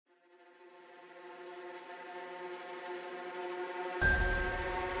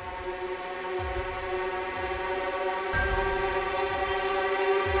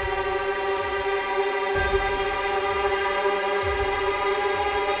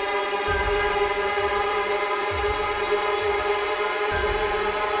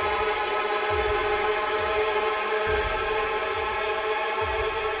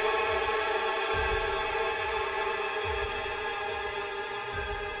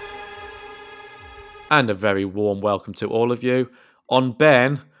And a very warm welcome to all of you. On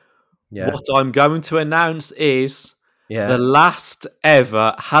Ben, Yeah. what I'm going to announce is the Yeah. last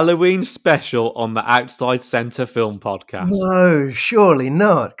ever Halloween special on the Outside Centre Film Podcast. No, surely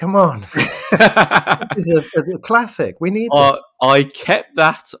not. Come on. This is a classic. We need this. I kept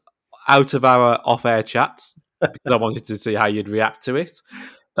that out of our off-air chats because I wanted to see how you'd react to it.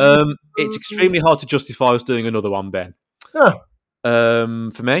 It's extremely hard to justify us doing another one, Ben. Oh,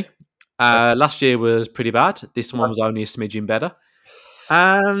 For me, last year was pretty bad. This one was only a smidgen better.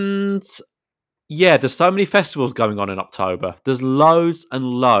 And yeah, there's so many festivals going on in October. There's loads and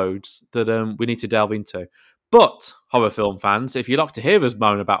loads that we need to delve into. But horror film fans, if you like to hear us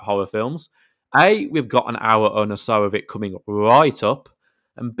moan about horror films, A, we've got an hour or so of it coming right up,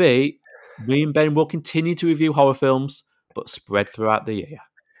 and B, me and Ben will continue to review horror films, but spread throughout the year.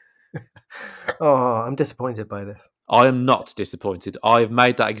 I'm disappointed by this. I am not disappointed. I've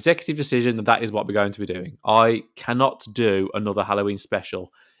made that executive decision that that is what we're going to be doing. I cannot do another Halloween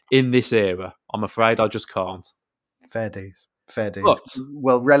special in this era. I'm afraid I just can't. Fair dues. Fair dues. But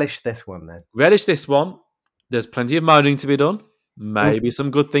Well, relish this one then. relish this one. There's plenty of moaning to be done. Maybe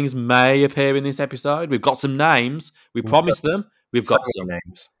some good things may appear in this episode. We've got some names. We promised them. We've got So some. many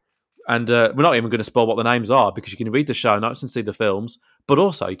names. And we're not even going to spoil what the names are because you can read the show notes and see the films. But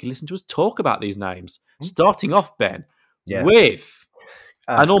also, you can listen to us talk about these names. Starting off, Ben, Yeah. with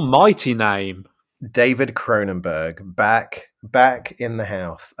an almighty name. David Cronenberg back in the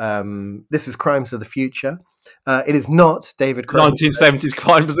house. This is Crimes of the Future. It is not David Cronenberg. 1970s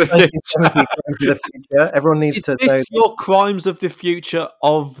Crimes of the Future. 1970s Crimes of the Future. Everyone needs Is to this know. your Crimes of the Future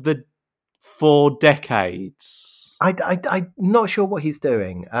of the 4 decades? I'm not sure what he's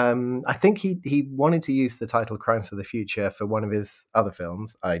doing. I think he wanted to use the title Crimes of the Future for one of his other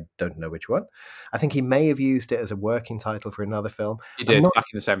films. I don't know which one. I think he may have used it as a working title for another film. He did back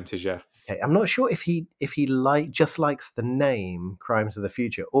in the 70s, yeah. Okay, I'm not sure if he just likes the name Crimes of the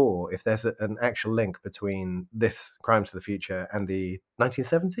Future, or if there's an actual link between this Crimes of the Future and the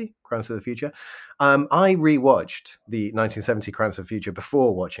 1970 Crimes of the Future. I rewatched the 1970 Crimes of the Future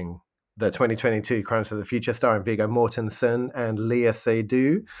before watching the 2022 Crimes of the Future, starring Viggo Mortensen and Léa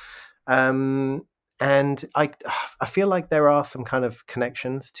Seydoux. And I feel like there are some kind of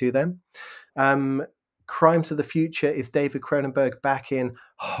connections to them. Crimes of the Future is David Cronenberg back in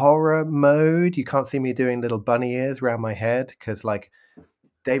horror mode. You can't see me doing little bunny ears around my head because, like,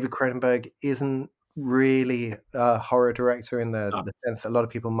 David Cronenberg isn't really a horror director in the sense a lot of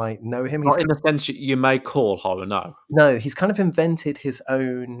people might know him. Not in the sense you may call horror, no. No, he's kind of invented his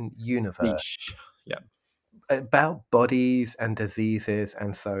own universe. Yeah. About bodies and diseases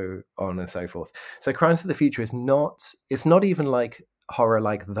and so on and so forth. So Crimes of the Future is it's not even like horror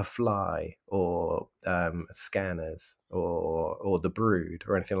like The Fly or Scanners or The Brood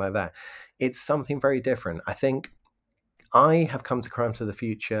or anything like that. It's something very different. I think I have come to Crimes of the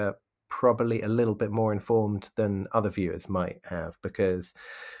Future probably a little bit more informed than other viewers might have, because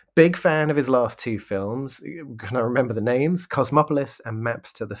big fan of his last 2 films. Can I remember the names? Cosmopolis and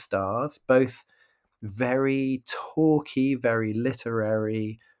Maps to the Stars, both very talky, very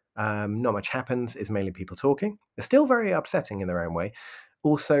literary. Not much happens. It's mainly people talking. They're still very upsetting in their own way.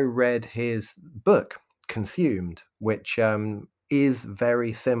 Also read his book, Consumed, which is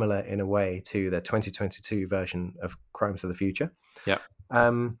very similar in a way to the 2022 version of Crimes of the Future. Yeah.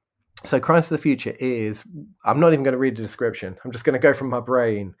 So Crimes of the Future is, I'm not even going to read the description. I'm just going to go from my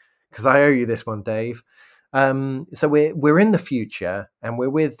brain because I owe you this one, Dave. So we're in the future, and we're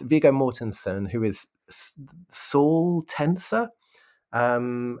with Viggo Mortensen, who is Saul Tenser,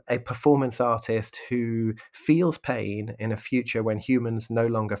 a performance artist who feels pain in a future when humans no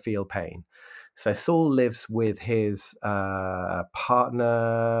longer feel pain. So Saul lives with his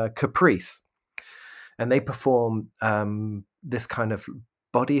partner Caprice, and they perform this kind of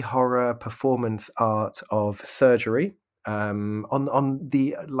body horror performance art of surgery on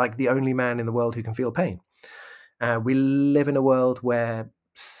the only man in the world who can feel pain. We live in a world where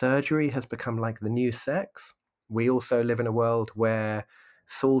surgery has become like the new sex. We also live in a world where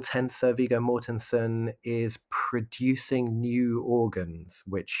Saul Tenser, Viggo Mortensen, is producing new organs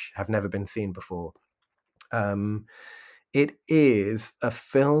which have never been seen before. It is a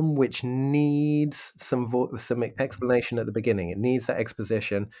film which needs some explanation at the beginning. It needs that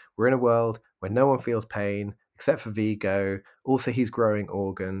exposition. We're in a world where no one feels pain except for Viggo. Also, he's growing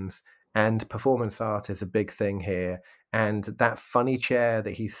organs, and performance art is a big thing here. And that funny chair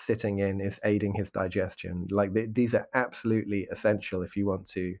that he's sitting in is aiding his digestion. Like, these are absolutely essential if you want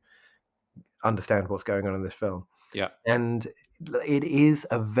to understand what's going on in this film. Yeah. And it is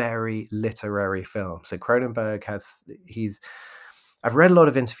a very literary film. So Cronenberg I've read a lot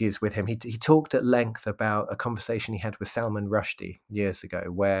of interviews with him. He talked at length about a conversation he had with Salman Rushdie years ago,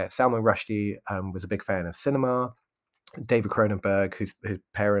 where Salman Rushdie was a big fan of cinema. David Cronenberg, whose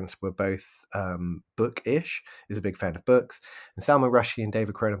parents were both bookish, is a big fan of books. And Salman Rushdie and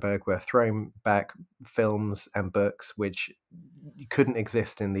David Cronenberg were throwing back films and books which couldn't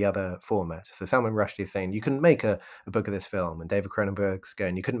exist in the other format. So Salman Rushdie is saying, you couldn't make a book of this film. And David Cronenberg's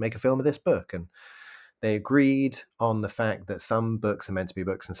going, you couldn't make a film of this book. And they agreed on the fact that some books are meant to be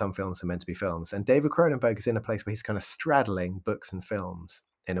books and some films are meant to be films. And David Cronenberg is in a place where he's kind of straddling books and films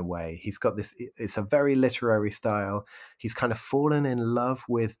in a way. He's got this, it's a very literary style. He's kind of fallen in love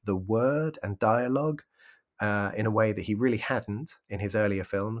with the word and dialogue in a way that he really hadn't in his earlier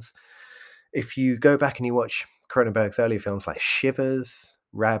films. If you go back and you watch Cronenberg's earlier films like Shivers,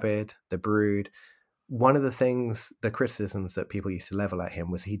 Rabid, The Brood, one of the criticisms that people used to level at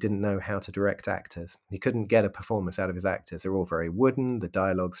him was he didn't know how to direct actors. He couldn't get a performance out of his actors. They're all very wooden. The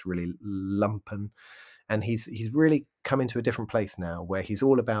dialogue's really lumpen. And he's really come into a different place now where he's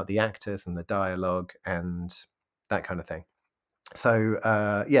all about the actors and the dialogue and that kind of thing. So,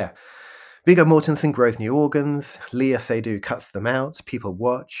 yeah. Viggo Mortensen grows new organs. Leah Seydoux cuts them out. People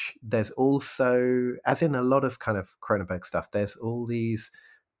watch. There's also, as in a lot of kind of Cronenberg stuff, there's all these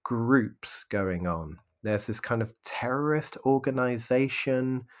groups going on. There's this kind of terrorist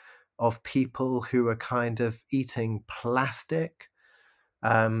organization of people who are kind of eating plastic.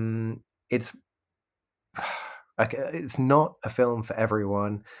 It's not a film for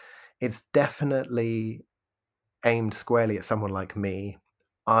everyone. It's definitely aimed squarely at someone like me.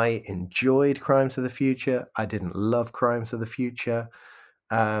 I enjoyed Crimes of the Future. I didn't love Crimes of the Future.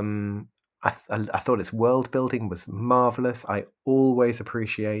 I thought its world building was marvelous. I always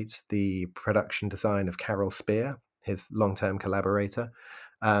appreciate the production design of Carol Spear, his long-term collaborator.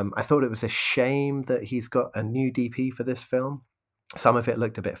 I thought it was a shame that he's got a new DP for this film. Some of it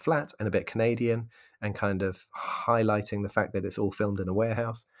looked a bit flat and a bit Canadian and kind of highlighting the fact that it's all filmed in a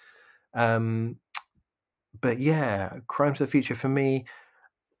warehouse. But yeah, Crimes of the Future for me,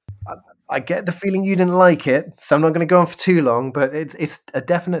 I get the feeling you didn't like it, so I'm not going to go on for too long, but it's a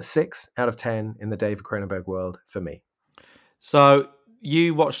definite 6 out of 10 in the David Cronenberg world for me. So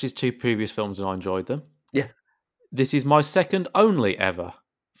you watched his 2 previous films and I enjoyed them. Yeah. This is my second only ever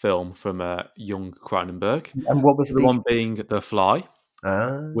film from young Cronenberg. And what was the one being The Fly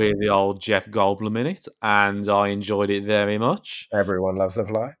with the old Jeff Goldblum in it, and I enjoyed it very much. Everyone loves The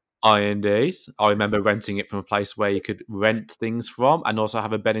Fly. Indeed. I remember renting it from a place where you could rent things from and also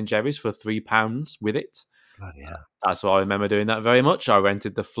have a Ben & Jerry's for £3 with it. Bloody hell. That's why I remember doing that very much. I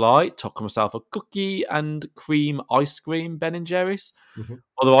rented The Fly, took myself a cookie and cream ice cream Ben & Jerry's. Mm-hmm.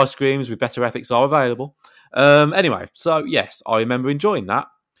 Other ice creams with better ethics are available. Anyway, so yes, I remember enjoying that.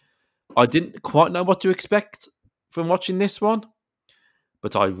 I didn't quite know what to expect from watching this one,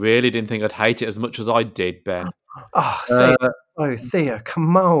 but I really didn't think I'd hate it as much as I did, Ben. Thea,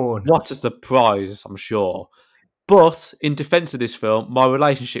 come on. What a surprise, I'm sure. But in defense of this film, my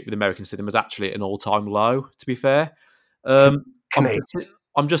relationship with American cinema is actually at an all-time low, to be fair. I'm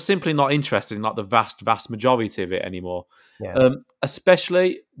just simply not interested in like the vast majority of it anymore. Yeah.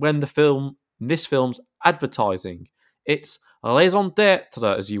 Especially when this film's advertising, its raison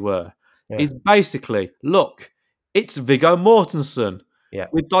d'etre, as you were, is basically, look, it's Viggo Mortensen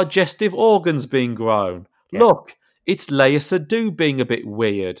with digestive organs being grown. Look, it's Leia Seydoux being a bit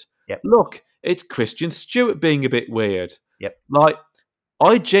weird. Look, it's Christian Stewart being a bit weird. Like,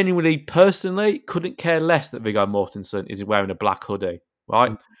 I genuinely, personally, couldn't care less that Viggo Mortensen is wearing a black hoodie,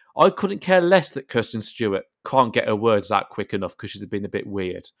 right? I couldn't care less that Kirsten Stewart can't get her words out quick enough because she's been a bit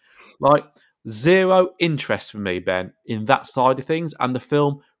weird. Like, zero interest for me, Ben, in that side of things, and the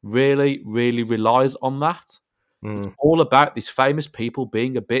film really, really relies on that. It's all about these famous people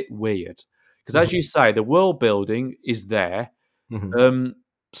being a bit weird. Because as you say, the world building is there.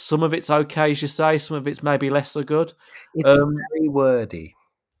 Some of it's okay, as you say. Some of it's maybe less so good. It's very wordy.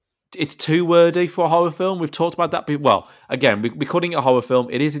 It's too wordy for a horror film. We've talked about that. Well, again, we're calling it a horror film.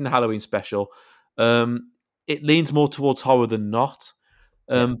 It is in the Halloween special. It leans more towards horror than not.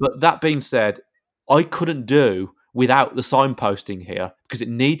 But that being said, I couldn't do without the signposting here because it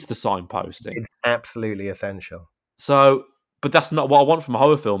needs the signposting. It's absolutely essential. So, but that's not what I want from a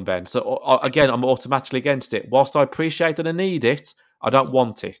horror film, Ben. So, again, I'm automatically against it. Whilst I appreciate that I need it, I don't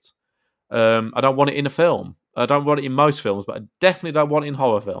want it. I don't want it in a film. I don't want it in most films, but I definitely don't want it in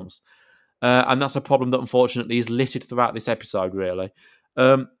horror films. And that's a problem that, unfortunately, is littered throughout this episode, really.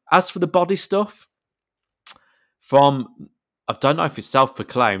 As for the body stuff, I don't know if it's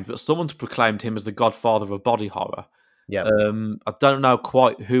self-proclaimed, but someone's proclaimed him as the godfather of body horror. I don't know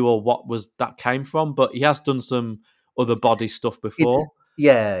quite who or what that came from, but he has done some other body stuff It's before.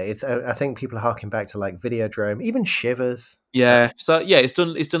 yeah, it's I think people are harking back to like Videodrome, even Shivers. Yeah, so yeah, it's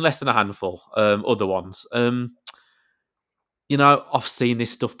done less than a handful. Other ones. I've seen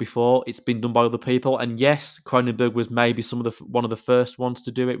this stuff before. It's been done by other people, and yes, Cronenberg was maybe one of the first ones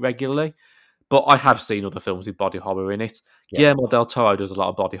to do it regularly. But I have seen other films with body horror in it. Yeah. Guillermo del Toro does a lot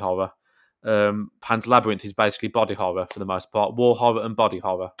of body horror. Pan's Labyrinth is basically body horror for the most part, war horror and body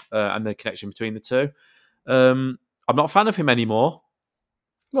horror, and the connection between the two. I'm not a fan of him anymore,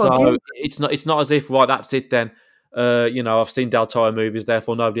 Well, so it's not as if right, that's it then. I've seen Del Toro movies,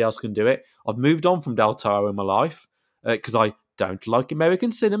 therefore nobody else can do it. I've moved on from Del Toro in my life because I don't like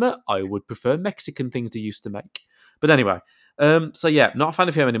American cinema. I would prefer Mexican things he used to make. But anyway, so yeah, not a fan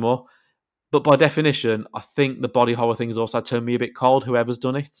of him anymore. But by definition, I think the body horror thing has also turned me a bit cold. Whoever's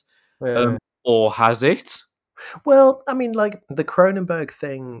done it, yeah. or has it? Well, I mean, like the Cronenberg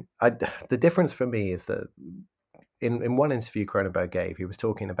thing. The difference for me is that in one interview Cronenberg gave, he was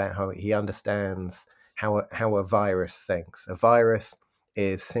talking about how he understands how a virus thinks. A virus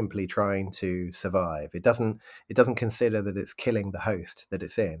is simply trying to survive. It doesn't consider that it's killing the host that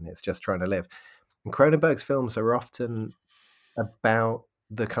it's in. It's just trying to live. And Cronenberg's films are often about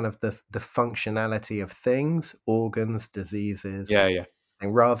the kind of the functionality of things, organs, diseases, Yeah, yeah,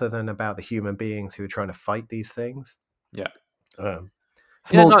 and rather than about the human beings who are trying to fight these things. yeah. Um,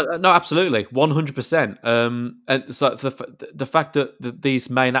 Yeah, small, no, absolutely, 100%. And so the fact that these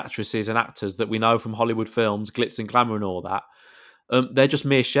main actresses and actors that we know from Hollywood films, glitz and glamour and all that, they're just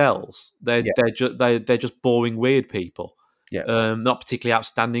mere shells. yeah, They're just boring, weird people. yeah, Not particularly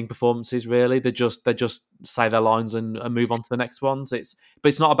outstanding performances, really. They just say their lines and move on to the next ones. But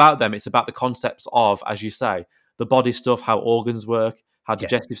it's not about them. It's about the concepts of, as you say, the body stuff, how organs work, how yes,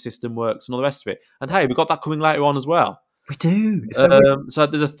 digestive system works, and all the rest of it. And hey, we've got that coming later on as well. we do. It's so weird. So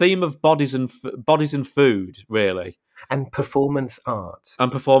there's a theme of bodies and food, really, And performance art. and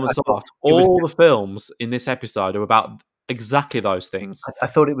I performance thought art. it was. All the films in this episode are about exactly those things. I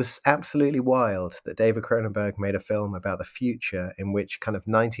thought it was absolutely wild that David Cronenberg made a film about the future in which kind of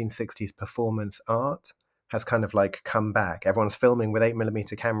 1960s performance art has kind of like come back. Everyone's filming with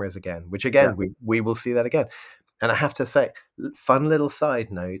 8mm cameras again, which Yeah, again we will see that again. And I have to say, fun little side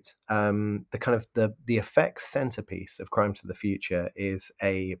note: the kind of the effects centerpiece of Crimes of the Future is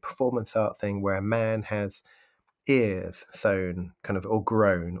a performance art thing where a man has ears sewn, kind of or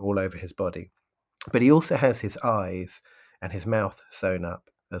grown all over his body, but he also has his eyes and his mouth sewn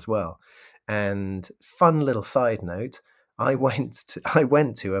up as well. And fun little side note: I went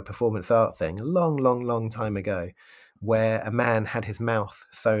to a performance art thing a long, long, long time ago, where a man had his mouth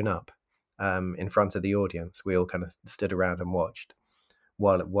sewn up in front of the audience. We all kind of stood around and watched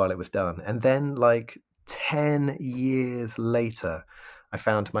while it was done. And then, like 10 years later, I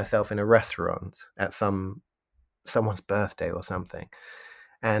found myself in a restaurant at someone's birthday or something,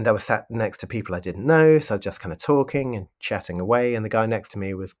 and I was sat next to people I didn't know, so just kind of talking and chatting away. And the guy next to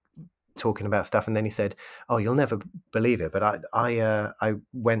me was talking about stuff, and then he said, "Oh, you'll never believe it, but I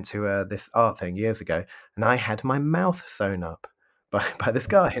went to this art thing years ago, and I had my mouth sewn up by this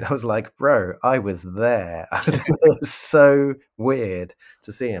guy." And I was like, "Bro, I was there." It was so weird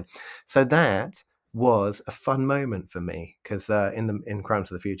to see him. So that was a fun moment for me because in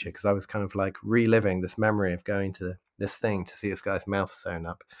Crimes of the Future, because I was kind of like reliving this memory of going to this thing to see this guy's mouth sewn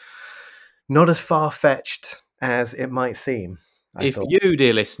up. Not as far fetched as it might seem, I if thought. you,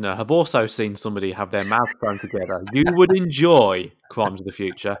 dear listener, have also seen somebody have their mouth sewn together, you would enjoy Crimes of the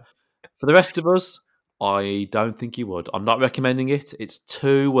Future. For the rest of us, I don't think you would. I'm not recommending it. It's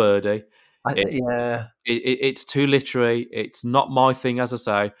too wordy. It, Yeah, it's too literary. It's not my thing, as I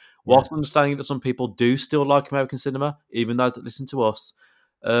say. yeah. Whilst understanding that some people do still like American cinema, even those that listen to us,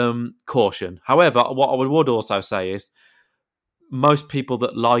 caution. However, what I would also say is most people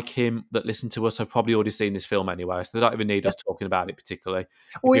that like him, that listen to us, have probably already seen this film anyway, so they don't even need Yeah. us talking about it particularly.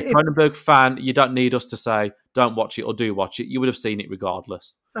 If Well, you're a Cronenberg fan, you don't need us to say don't watch it or do watch it. You would have seen it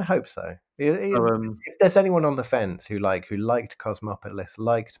regardless. I hope so. So, If there's anyone on the fence who liked Cosmopolis,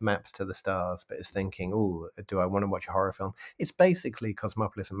 liked Maps to the Stars, but is thinking, "Oh, do I want to watch a horror film?" It's basically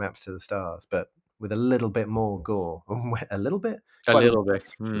Cosmopolis and Maps to the Stars, but with a little bit more gore. A little bit, a quite a bit, little bit.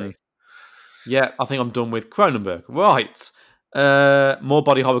 actually. Yeah, I think I'm done with Cronenberg. Right. More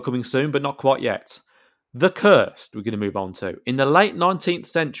body horror coming soon, but not quite yet. The Cursed, we're going to move on to. In the late 19th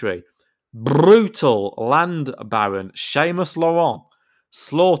century, brutal land baron Seamus Laurent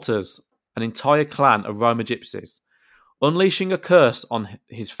slaughters an entire clan of Roma gypsies, unleashing a curse on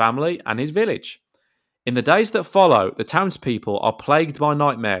his family and his village. In the days that follow, the townspeople are plagued by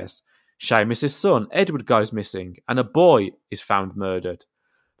nightmares. Seamus's son, Edward, goes missing, and a boy is found murdered.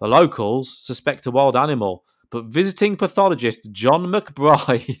 The locals suspect a wild animal, but visiting pathologist John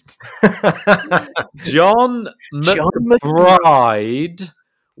McBride. John John McBride. McBride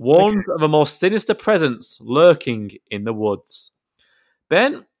warns of a more sinister presence lurking in the woods.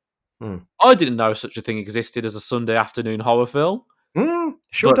 Ben, I didn't know such a thing existed as a Sunday afternoon horror film.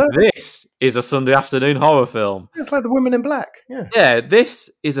 Sure But does. this is a Sunday afternoon horror film. It's like The Women in Black. Yeah. Yeah, this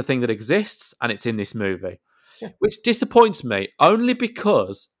is a thing that exists, and it's in this movie. Yeah. Which disappoints me, only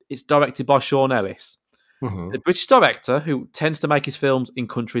because it's directed by Sean Ellis, Mm-hmm. a British director who tends to make his films in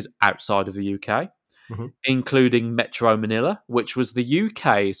countries outside of the UK, including Metro Manila, which was the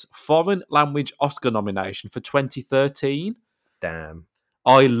UK's Foreign Language Oscar nomination for 2013. Damn.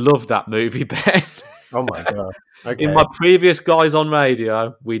 I love that movie, Ben. Oh my God. Okay. In my previous Guys on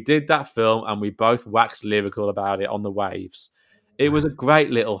Radio, we did that film and we both waxed lyrical about it on the waves. It was a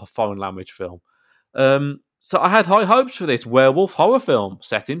great little foreign language film. So I had high hopes for this werewolf horror film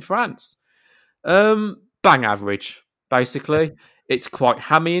set in France. Bang average, basically. It's quite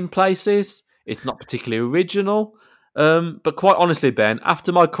hammy in places. It's not particularly original. But quite honestly, Ben,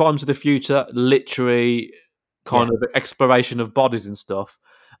 after my Crimes of the Future literary kind of exploration of bodies and stuff,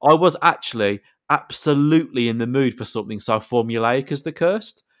 I was actually absolutely in the mood for something so formulaic as The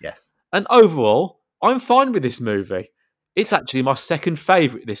Cursed. Yes. And overall, I'm fine with this movie. It's actually my second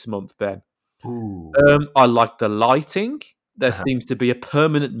favourite this month, Ben. Ooh. I like the lighting. There seems to be a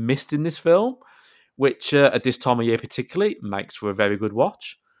permanent mist in this film, which at this time of year particularly makes for a very good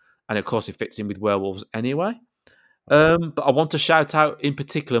watch. And of course, it fits in with werewolves anyway. But I want to shout out in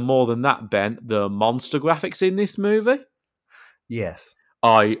particular, more than that, Ben, the monster graphics in this movie. Yes.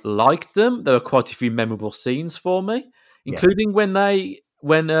 I liked them. There were quite a few memorable scenes for me, including when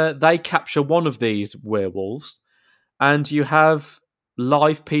they capture one of these werewolves, and you have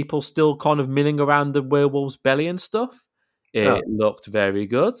live people still kind of milling around the werewolf's belly and stuff. It looked very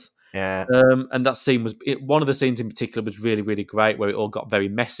good. Yeah. And that scene was one of the scenes in particular was really, really great, where it all got very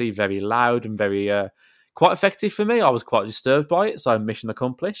messy, very loud, and very quite effective for me. I was quite disturbed by it, so mission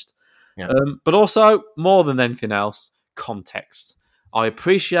accomplished. Yeah. But also, more than anything else, context. I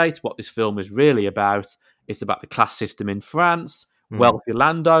appreciate what this film is really about. It's about the class system in France, wealthy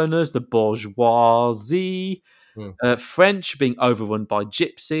landowners, the bourgeoisie, French being overrun by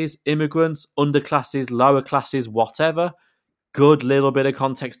gypsies, immigrants, underclasses, lower classes, whatever. Good little bit of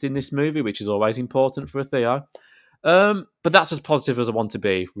context in this movie, which is always important for a Theo. But that's as positive as I want to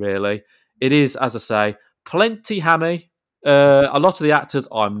be, really. It is, as I say, plenty hammy. A lot of the actors,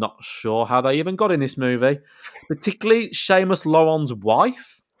 I'm not sure how they even got in this movie, particularly Seamus Laurent's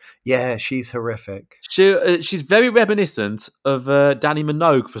wife. Yeah, she's horrific. She's very reminiscent of Danny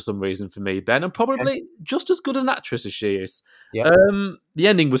Minogue for some reason for me, Ben, and probably just as good an actress as she is. Yep. The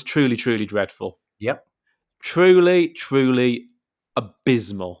ending was truly, truly dreadful. Yep. Truly, truly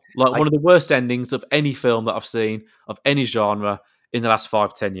abysmal. Like one of the worst endings of any film that I've seen of any genre in the last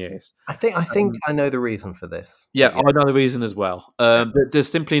 5-10 years. I think I know the reason for this. Yeah, I know the reason as well. There's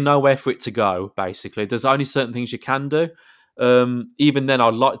simply nowhere for it to go, basically. There's only certain things you can do. Even then,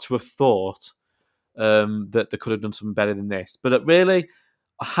 I'd like to have thought that they could have done something better than this. But really,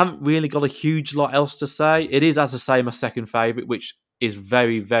 I haven't really got a huge lot else to say. It is, as I say, my second favourite, which is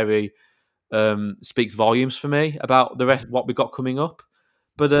very, very speaks volumes for me about the rest, what we got coming up.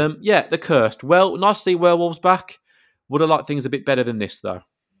 But yeah, The Cursed. Well, nice to see werewolves back. Would have liked things a bit better than this, though.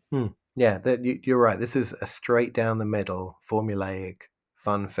 Yeah, you're right. This is a straight down the middle, formulaic,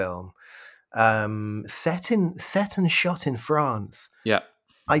 fun film. Set and shot in France. Yeah.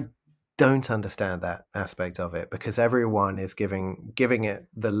 I don't understand that aspect of it because everyone is giving it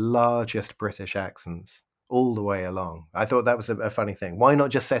the largest British accents all the way along. I thought that was a funny thing. Why not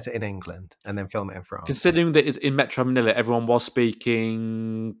just set it in England and then film it in France? Considering that it's in Metro Manila, everyone was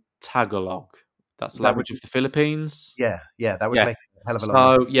speaking Tagalog. That's the language of the Philippines. Yeah, that would make a hell of a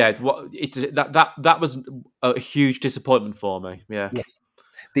lot. So yeah, that was a huge disappointment for me. Yeah. Yes.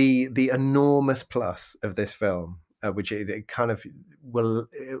 The enormous plus of this film, which it kind of will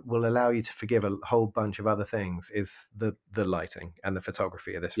allow you to forgive a whole bunch of other things, is the lighting and the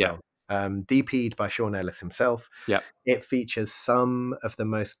photography of this film. DP'd by Sean Ellis himself. Yeah. It features some of the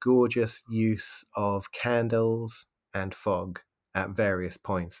most gorgeous use of candles and fog at various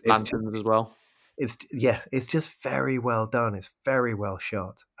points. Lanterns as well. It's just very well done. It's very well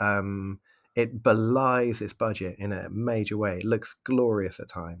shot. It belies its budget in a major way. It looks glorious at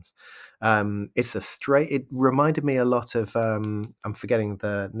times. It reminded me a lot of I'm forgetting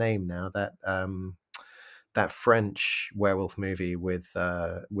the name now, that French werewolf movie with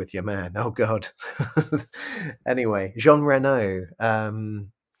your man. Oh God. Anyway, Jean Reno,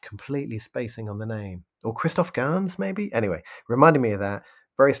 completely spacing on the name. Or Christophe Gans, maybe? Anyway, reminded me of that.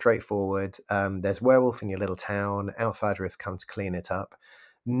 very straightforward. There's werewolf in your little town. Outsider has come to clean it up.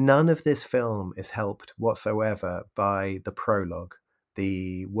 None of this film is helped whatsoever by the prologue,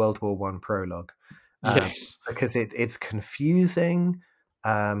 the World War One prologue, Yes. because it's confusing.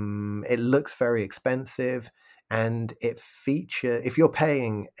 It looks very expensive, and if you're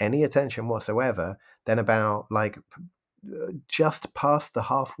paying any attention whatsoever, then about like just past the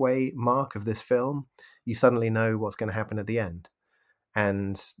halfway mark of this film, you suddenly know what's going to happen at the end.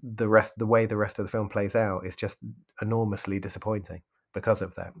 And the way the rest of the film plays out is just enormously disappointing because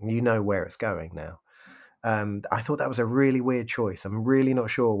of that. You know where it's going now. I thought that was a really weird choice. I'm really not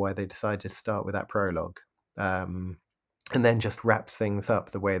sure why they decided to start with that prologue, and then just wrap things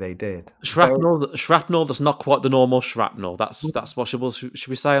up the way they did. Shrapnel. That's not quite the normal shrapnel. That's what should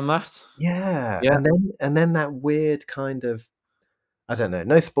we say on that? Yeah, Yeah. and then that weird kind of, I don't know,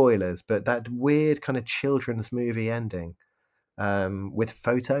 no spoilers, but that weird kind of children's movie ending, with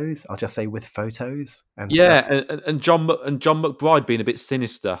photos. I'll just say with photos and stuff. Yeah, and John McBride being a bit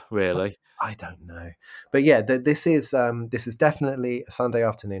sinister, really. I don't know, but yeah, this is definitely a Sunday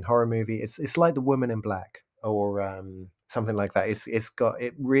afternoon horror movie. It's like The Woman in Black or something like that.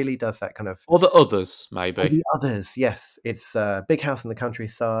 It really does that kind of. Or the others, Or maybe. the others, yes, it's big house in the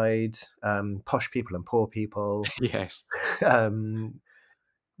countryside, posh people and poor people. Yes. um,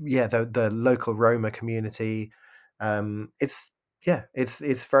 yeah, the local Roma community. It's yeah,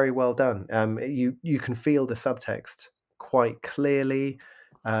 it's very well done. You can feel the subtext quite clearly.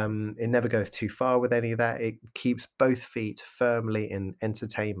 It never goes too far with any of that. It keeps both feet firmly in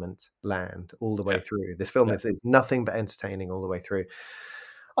entertainment land all the way Yeah. through. This film Yeah. is nothing but entertaining all the way through.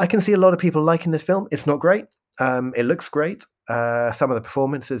 I can see a lot of people liking this film. It's not great. It looks great. Some of the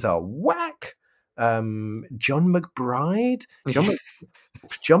performances are whack. John McBride.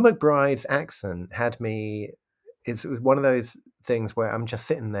 John McBride's accent had me. It was one of those things where I'm just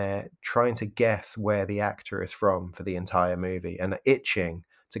sitting there trying to guess where the actor is from for the entire movie and itching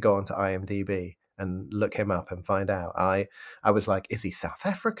to go onto IMDb and look him up and find out. I was like, is he South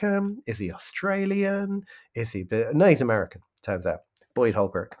African? Is he Australian? Is he? No, he's American. Turns out, Boyd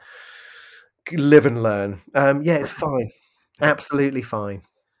Holbrook. Live and learn. Yeah, it's fine. Absolutely fine.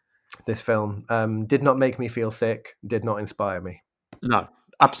 This film did not make me feel sick. Did not inspire me. No,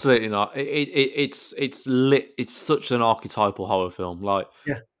 absolutely not. It's lit. It's such an archetypal horror film. Like,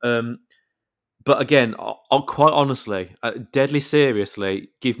 Yeah. um, but again, I'll quite honestly, deadly seriously,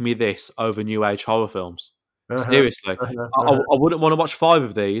 give me this over new age horror films. Uh-huh. Seriously, Uh-huh. I Uh-huh. wouldn't want to watch 5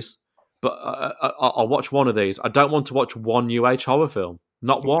 of these, but I'll watch one of these. I don't want to watch one new age horror film,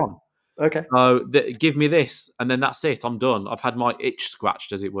 not one. Okay. So give me this, and then that's it. I'm done. I've had my itch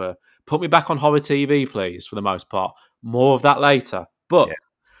scratched, as it were. Put me back on horror TV, please. For the most part, more of that later. But Yeah.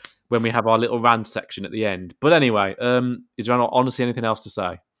 when we have our little rant section at the end. But anyway, is there honestly anything else to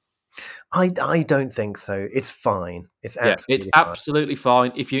say? I don't think so. It's fine. It's Yeah, it's absolutely fine. absolutely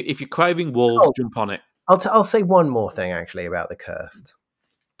fine. If you're craving wolves, Oh, jump on it. I'll say one more thing actually about The Cursed,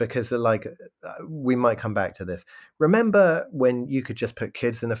 because we might come back to this. Remember when you could just put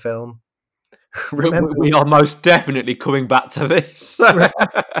kids in a film? remember We are most definitely coming back to this.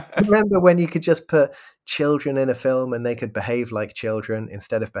 remember when you could just put children in a film and they could behave like children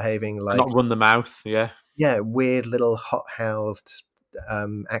instead of behaving like, Not run the mouth. Yeah. yeah, weird little hot-housed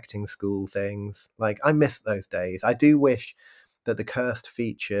acting school things. Like, I miss those days. I do wish that The Cursed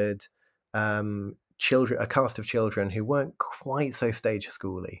featured children, a cast of children who weren't quite so stage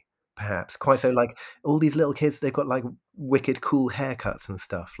schooly, perhaps quite so like all these little kids. They've got like wicked cool haircuts and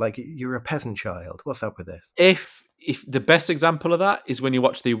stuff. Like, you're a peasant child. What's up with this? If the best example of that is when you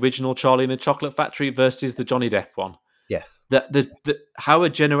watch the original Charlie and the Chocolate Factory versus the Johnny Depp one. Yes. How a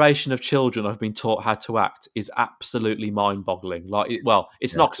generation of children have been taught how to act is absolutely mind-boggling.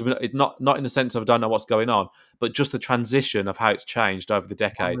 It's Yeah. not because it's not in the sense of I don't know what's going on, but just the transition of how it's changed over the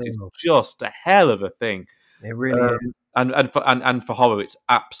decades is Wild. just a hell of a thing. It really is. And for horror, it's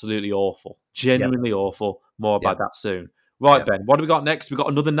absolutely awful, Yep. genuinely awful. More Yep. about that soon. Right, Yep. Ben, what do we got next? We got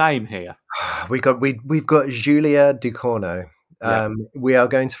another name here. We've got Julia Ducournau. Yeah. We are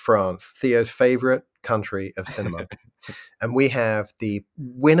going to France, Theo's favorite country of cinema, and we have the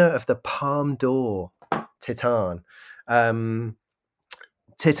winner of the Palme d'Or, Titane. Titane.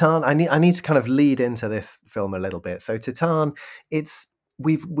 I need to kind of lead into this film a little bit. So Titane, it's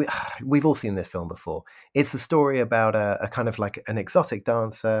we've all seen this film before. It's a story about a kind of like an exotic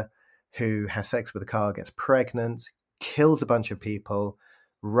dancer who has sex with a car, gets pregnant, kills a bunch of people,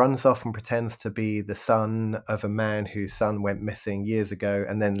 runs off and pretends to be the son of a man whose son went missing years ago,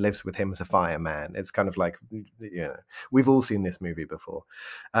 and then lives with him as a fireman. It's kind of like, we've all seen this movie before.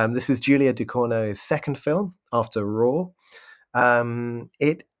 This is Julia Ducournau's second film after Raw.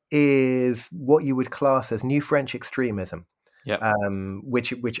 It is what you would class as new French extremism, Yep.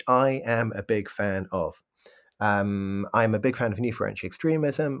 which I am a big fan of. I'm a big fan of new French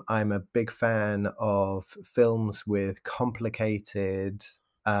extremism. I'm a big fan of films with complicated,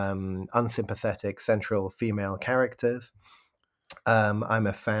 unsympathetic central female characters. I'm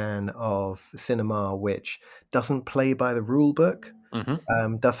a fan of cinema which doesn't play by the rule book,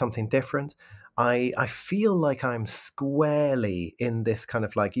 Hmm. does something different. I feel like I'm squarely in this kind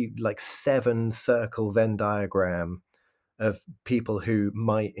of like seven circle Venn diagram of people who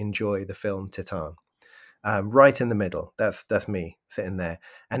might enjoy the film Titane. Right in the middle. That's me sitting there,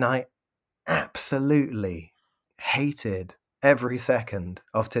 and I absolutely hated every second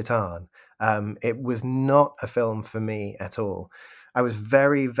of Titane. It was not a film for me at all. I was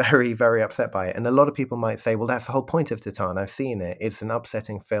very, very, very upset by it. And a lot of people might say, well, that's the whole point of Titane. I've seen it. It's an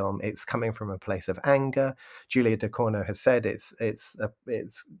upsetting film. It's coming from a place of anger. Julia Ducournau has said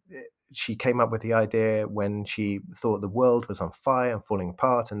she came up with the idea when she thought the world was on fire and falling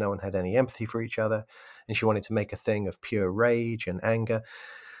apart and no one had any empathy for each other. And she wanted to make a thing of pure rage and anger.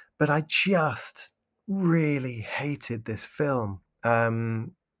 But I just really hated this film.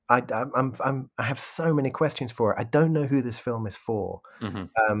 I have so many questions for it. I don't know who this film is for.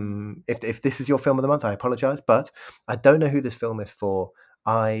 Hmm. If this is your film of the month, I apologize, but I don't know who this film is for.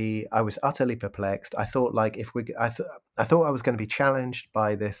 I was utterly perplexed. I thought I thought I was going to be challenged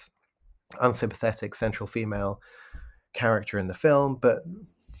by this unsympathetic central female character in the film, but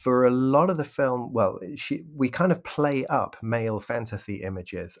for a lot of the film, well, we kind of play up male fantasy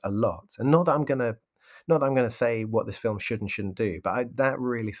images a lot, and not that I'm gonna say what this film should and shouldn't do, but that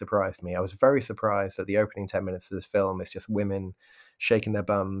really surprised me. I was very surprised that the opening 10 minutes of this film is just women shaking their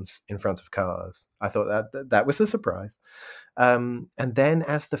bums in front of cars. I thought that was a surprise. And then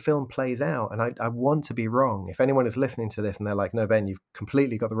as the film plays out, and I want to be wrong. If anyone is listening to this and they're like, "No, Ben, you've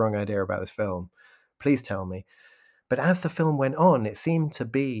completely got the wrong idea about this film," please tell me. But as the film went on, it seemed to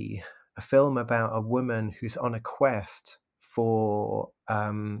be a film about a woman who's on a quest for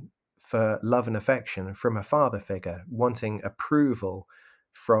love and affection from a father figure, wanting approval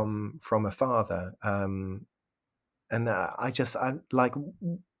from a father. And I like,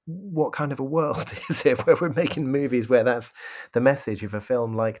 what kind of a world is it where we're making movies where that's the message of a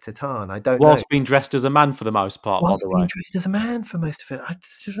film like Titan? I don't know. Whilst being dressed as a man for the most part, by Whilst the being way. dressed as a man for most of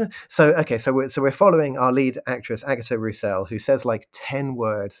it. So okay, so we're following our lead actress Agatha Roussel, who says like 10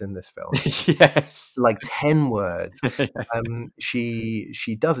 words in this film, Yes. like 10 words.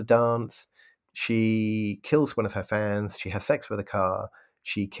 She does a dance. She kills one of her fans. She has sex with a car.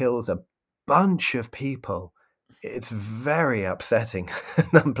 She kills a bunch of people. It's very upsetting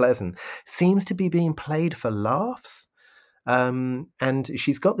and unpleasant. Seems to be being played for laughs. And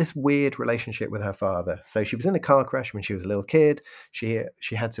she's got this weird relationship with her father. So she was in a car crash when she was a little kid. She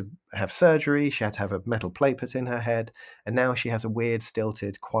had to have surgery. She had to have a metal plate put in her head, and now she has a weird,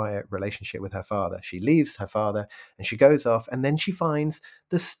 stilted, quiet relationship with her father. She leaves her father and she goes off, and then she finds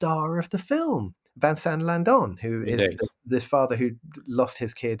the star of the film, Vincent Landon, who is Indeed. this father who lost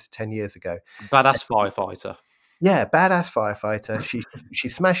his kid 10 years ago. Badass firefighter. Yeah, badass firefighter. She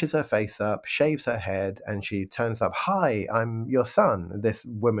smashes her face up, shaves her head, and she turns up. Hi, I'm your son. This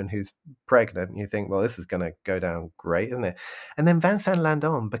woman who's pregnant. And you think, well, this is going to go down great, isn't it? And then Vincent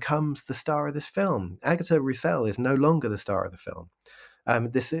Landon becomes the star of this film. Agatha Roussel is no longer the star of the film.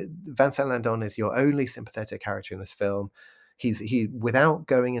 Vincent Landon is your only sympathetic character in this film. He without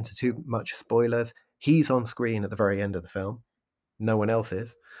going into too much spoilers, he's on screen at the very end of the film. No one else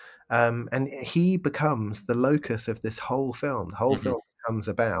is. And he becomes the locus of this whole film. The whole Hmm. film comes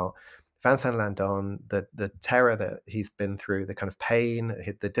about Vincent Landon, the terror that he's been through, the kind of pain,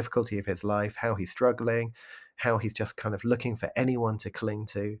 the difficulty of his life, how he's struggling, how he's just kind of looking for anyone to cling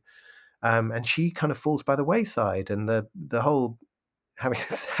to. And she kind of falls by the wayside, and the whole having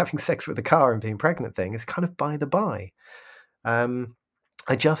having sex with the car and being pregnant thing is kind of by the by. Um,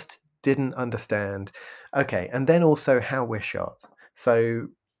 I just didn't understand. Okay, and then also how we're shot. So,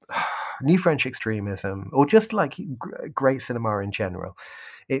 new French extremism, or just like great cinema in general,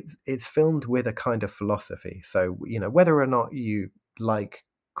 it's filmed with a kind of philosophy. So, whether or not you like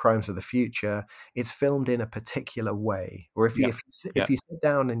Crimes of the Future, it's filmed in a particular way. Or if you Yep. if you, si- if Yep. you sit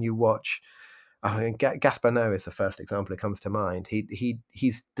down and you watch, I mean, Gaspar Noé is the first example that comes to mind.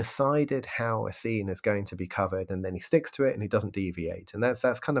 He's decided how a scene is going to be covered, and then he sticks to it, and he doesn't deviate. And that's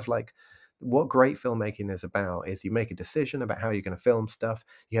kind of like what great filmmaking is about. Is you make a decision about how you're going to film stuff.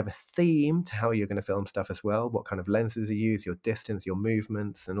 You have a theme to how you're going to film stuff as well. What kind of lenses you use, your distance, your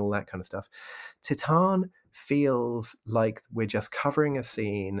movements, and all that kind of stuff. Titan feels like we're just covering a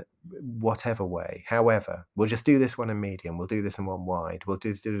scene whatever way. However, we'll just do this one in medium, we'll do this in one wide, we'll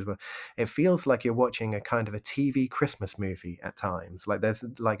do this one. It feels like you're watching a kind of a TV Christmas movie at times. Like there's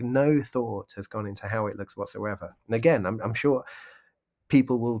like no thought has gone into how it looks whatsoever. And again, I'm sure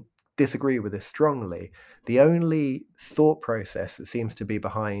people will disagree with this strongly. The only thought process that seems to be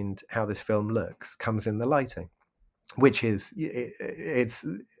behind how this film looks comes in the lighting, which is it's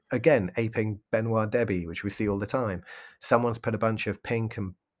again aping Benoit Debby, which we see all the time. Someone's put a bunch of pink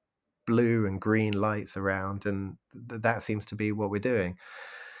and blue and green lights around, and that seems to be what we're doing.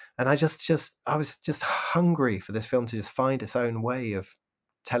 And I was just hungry for this film to just find its own way of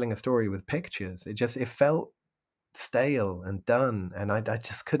telling a story with pictures. It felt stale and done, and I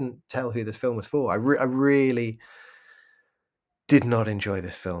just couldn't tell who this film was for. I really did not enjoy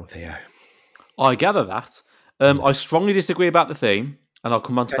this film, Theo. I gather that. I strongly disagree about the theme, and I'll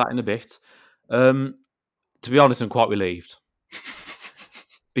come on to that in a bit. To be honest, I'm quite relieved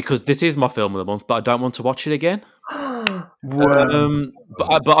because this is my film of the month, but I don't want to watch it again. Whoa. But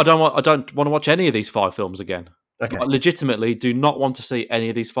I don't want to watch any of these 5 films again. Okay. I legitimately do not want to see any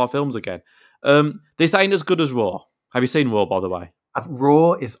of these 5 films again. This ain't as good as Raw. Have you seen Raw, by the way?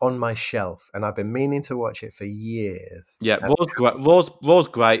 Raw is on my shelf, and I've been meaning to watch it for years. Yeah, Raw's great. Raw's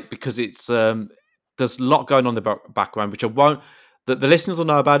great because it's there's a lot going on in the background, which I won't. The listeners will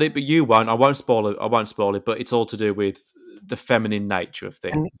know about it, but you won't. I won't spoil it. But it's all to do with the feminine nature of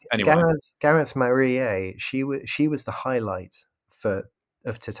things. And Anyway, Gareth Marie, she was the highlight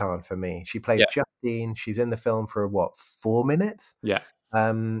of Titane for me. She plays Justine. She's in the film for 4 minutes. Yeah.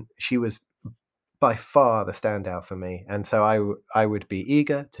 She was by far the standout for me, and so I would be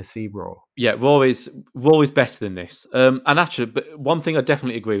eager to see Raw. Yeah, Raw is better than this. And actually, but one thing I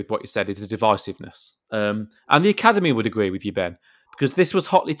definitely agree with what you said is the divisiveness. And the Academy would agree with you, Ben, because this was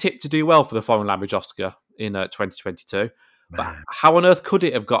hotly tipped to do well for the Foreign Language Oscar in 2022. But how on earth could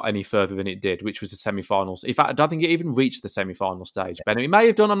it have got any further than it did, which was the semi-finals? In fact, I don't think it even reached the semi-final stage. Ben, it may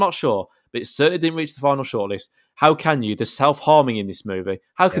have done, I'm not sure, but it certainly didn't reach the final shortlist. How can you? There's self-harming in this movie.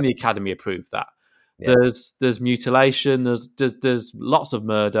 How can the Academy approve that? Yeah. There's mutilation. There's lots of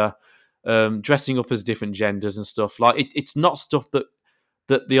murder, dressing up as different genders and stuff. Like it's not stuff that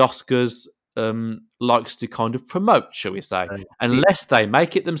the Oscars likes to kind of promote, shall we say, unless they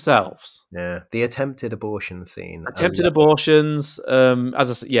make it themselves. Yeah, the attempted abortion scene. Attempted abortions. As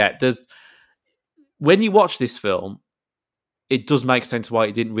I said, there's when you watch this film, it does make sense why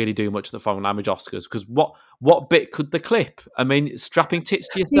it didn't really do much at the Foreign Language Oscars, because what bit could the clip? I mean, strapping tits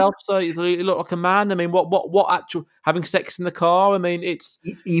to yourself so you look like a man. I mean, what actual having sex in the car? I mean, it's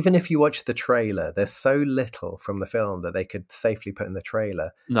even if you watch the trailer, there's so little from the film that they could safely put in the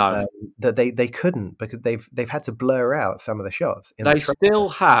trailer. No, that they couldn't, because they've had to blur out some of the shots. They still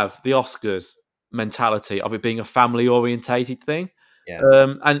have the Oscars mentality of it being a family orientated thing.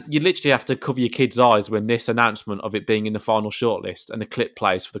 Yeah. And you literally have to cover your kids' eyes when this announcement of it being in the final shortlist and the clip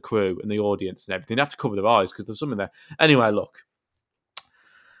plays for the crew and the audience and everything. You have to cover their eyes because there's something there. Anyway, look.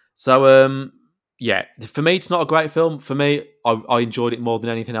 So, for me, it's not a great film. For me, I enjoyed it more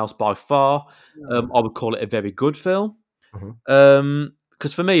than anything else by far. I would call it a very good film.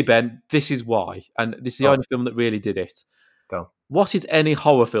 Because for me, Ben, this is why. And this is the only film that really did it. Go. What is any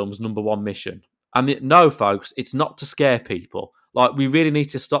horror film's number one mission? And no, folks, it's not to scare people. Like, we really need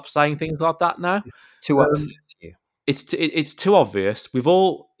to stop saying things like that now. It's too upset you. It's too obvious.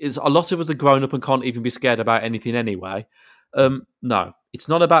 A lot of us are grown up and can't even be scared about anything anyway. No, it's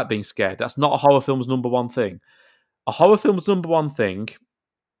not about being scared. That's not a horror film's number one thing. A horror film's number one thing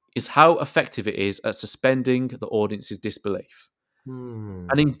is how effective it is at suspending the audience's disbelief.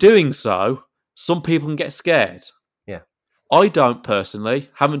 And in doing so, some people can get scared. Yeah. I don't personally,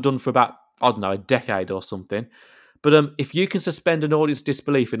 haven't done for about, I don't know, a decade or something. But if you can suspend an audience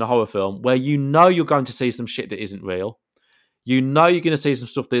disbelief in a horror film where you know you're going to see some shit that isn't real, you know you're going to see some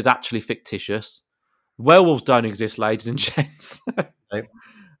stuff that is actually fictitious. Werewolves don't exist, ladies and gents. Nope.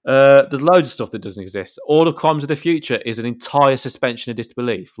 There's loads of stuff that doesn't exist. All of Crimes of the Future is an entire suspension of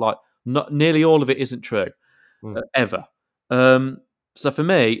disbelief. Like, nearly all of it isn't true, ever. So for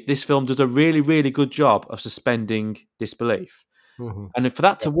me, this film does a really, really good job of suspending disbelief. And for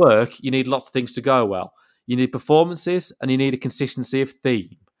that to work, you need lots of things to go well. You need performances, and you need a consistency of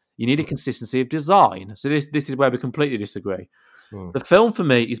theme. You need a consistency of design. So this is where we completely disagree. The film for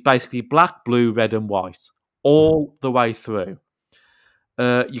me is basically black, blue, red, and white all the way through.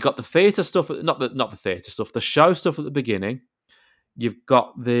 You got the theatre stuff, not the theatre stuff, the show stuff at the beginning. You've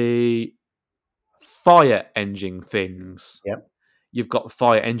got the fire engine things. Yep. You've got the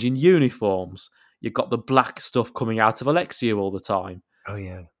fire engine uniforms. You've got the black stuff coming out of Alexia all the time. Oh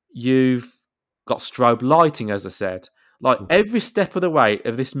yeah. You've got strobe lighting, as I said. Like every step of the way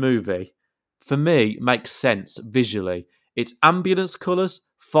of this movie, for me, makes sense visually. It's ambulance colours,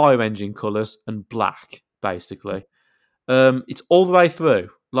 fire engine colours, and black, basically. It's all the way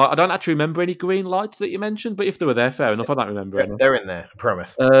through. Like I don't actually remember any green lights that you mentioned, but if they were there, fair enough. I don't remember any. They're in there, I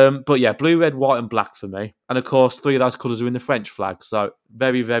promise. But yeah, blue, red, white, and black for me. And of course, three of those colours are in the French flag. So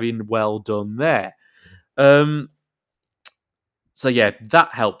very, very well done there. So yeah,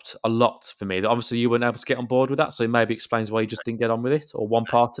 that helped a lot for me. Obviously, you weren't able to get on board with that, so it maybe explains why you just didn't get on with it, or one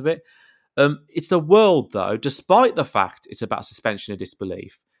part of it. It's the world, though, despite the fact it's about suspension of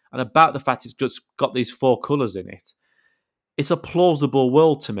disbelief and about the fact it's just got these four colours in it. It's a plausible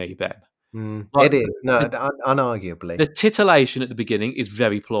world to me, Ben. Like, It is. No, unarguably. the titillation at the beginning is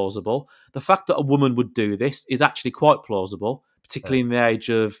very plausible. The fact that a woman would do this is actually quite plausible, particularly in the age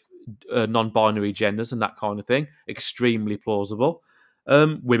of non-binary genders and that kind of thing. Extremely plausible.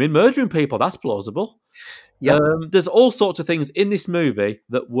 Women murdering people, that's plausible. Yep. There's all sorts of things in this movie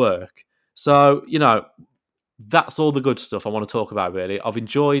that work. So, that's all the good stuff I want to talk about, really. I've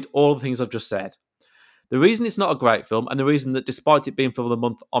enjoyed all the things I've just said. The reason it's not a great film, and the reason that despite it being film of the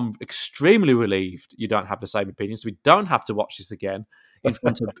month, I'm extremely relieved you don't have the same opinion, so we don't have to watch this again in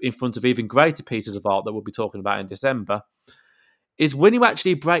front of even greater pieces of art that we'll be talking about in December, is when you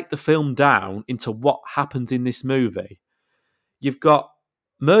actually break the film down into what happens in this movie. You've got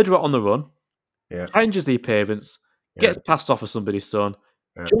murderer on the run, changes the appearance, gets passed off as somebody's son,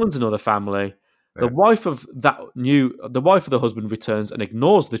 joins another family. The wife of the husband returns and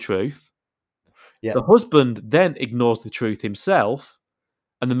ignores the truth. Yeah. The husband then ignores the truth himself,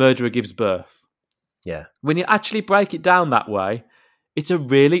 and the murderer gives birth. Yeah. When you actually break it down that way, it's a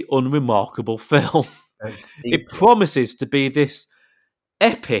really unremarkable film. It promises to be this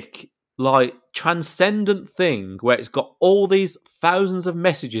epic, like, transcendent thing where it's got all these thousands of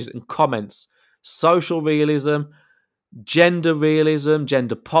messages and comments, social realism,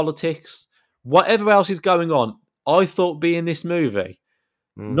 gender politics, whatever else is going on, I thought be in this movie.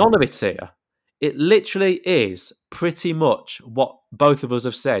 None of it's here. It literally is pretty much what both of us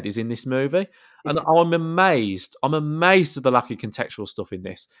have said is in this movie. And I'm amazed. I'm amazed at the lack of contextual stuff in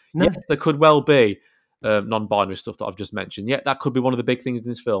this. No. Yes, there could well be non-binary stuff that I've just mentioned. Yeah, that could be one of the big things in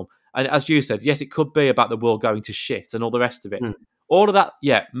this film. And as you said, yes, it could be about the world going to shit and all the rest of it. All of that,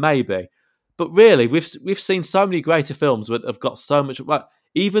 yeah, maybe. But really, we've seen so many greater films that have got so much. Like,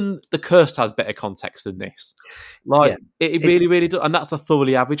 even The Cursed has better context than this. Like, it really, really does. And that's a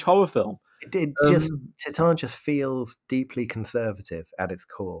thoroughly average horror film. Titane just feels deeply conservative at its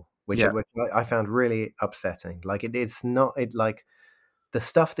core, which I found really upsetting. Like, it's not like the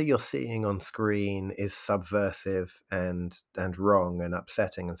stuff that you're seeing on screen is subversive and wrong and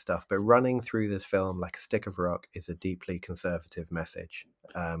upsetting and stuff, but running through this film like a stick of rock is a deeply conservative message,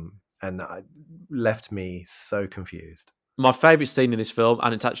 and it left me so confused. My favourite scene in this film,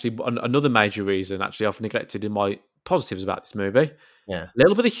 and it's actually another major reason actually I've neglected in my positives about this movie. Yeah, a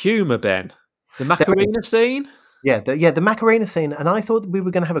little bit of humour, Ben. The Macarena scene. The Macarena scene, and I thought we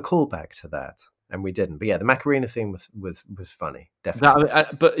were going to have a callback to that, and we didn't. But yeah, the Macarena scene was funny, definitely.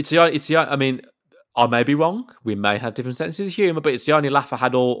 But it's the. I mean, I may be wrong. We may have different senses of humour, but it's the only laugh I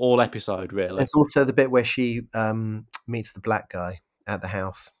had all episode, really. It's also the bit where she meets the black guy at the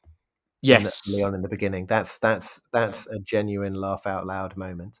house. Yes, early on in the beginning. That's a genuine laugh out loud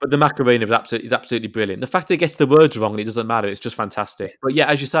moment. But the Macarena is absolutely brilliant. The fact that he gets the words wrong, it doesn't matter. It's just fantastic. But yeah,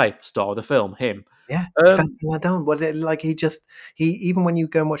 as you say, star of the film, him. Yeah, Vincent Landon. Even when you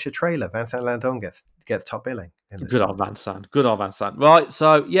go and watch a trailer, Vincent Landon gets top billing. Good old Vincent. Right,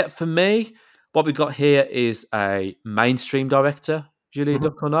 so yeah, for me, what we've got here is a mainstream director, Julia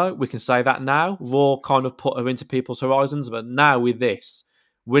Ducournau. We can say that now. Raw kind of put her into people's horizons, but now with this,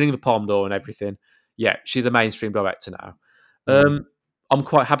 winning the Palme d'Or and everything, yeah, she's a mainstream director now. I'm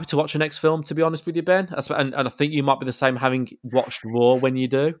quite happy to watch her next film, to be honest with you, Ben. And I think you might be the same, having watched Raw when you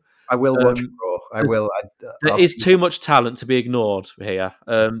do. I will watch Raw. I will. There is too much talent to be ignored here.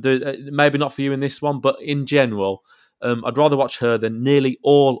 Maybe not for you in this one, but in general, I'd rather watch her than nearly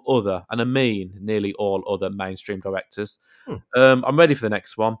all other, and I mean nearly all other mainstream directors. I'm ready for the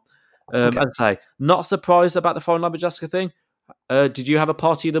next one. As I say, not surprised about the Foreign Language Oscar thing. Did you have a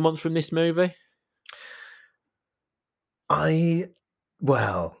party of the month from this movie? Perhaps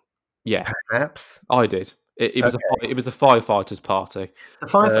I did. It was it was the firefighters' party. The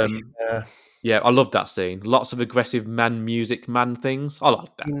firefighters. Yeah, I loved that scene. Lots of aggressive man things. I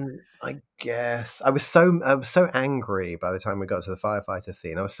like that. I guess I was so angry by the time we got to the firefighter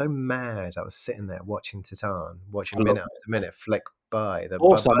scene. I was so mad. I was sitting there watching Titane, watching minute after minute flick by.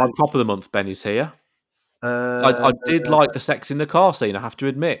 Also, my prop of the month, Ben, is here. I did like the sex in the car scene, I have to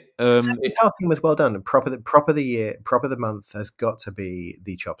admit. The car scene was well done. Proper the year, proper the month has got to be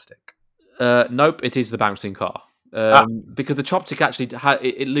the chopstick. Nope, it is the bouncing car. Because the chopstick actually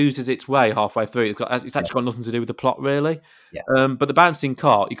it loses its way halfway through. It's actually got nothing to do with the plot, really. Yeah. But the bouncing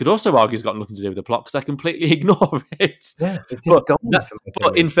car, you could also argue, has got nothing to do with the plot because they completely ignore it. Yeah, it's just gone.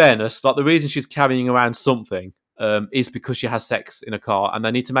 But in fairness, like the reason she's carrying around something is because she has sex in a car, and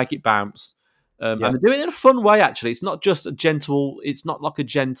they need to make it bounce. And they're doing it in a fun way. Actually, it's not just a gentle. It's not like a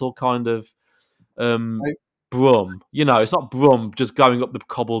gentle kind of brum. It's not brum just going up the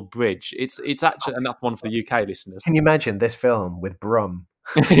cobbled bridge. It's actually, and that's one for the UK listeners. Can you imagine this film with brum?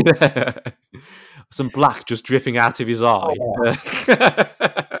 Some black just dripping out of his eye. Oh,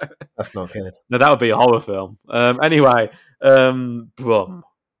 that's not good. No, that would be a horror film. Anyway, brum.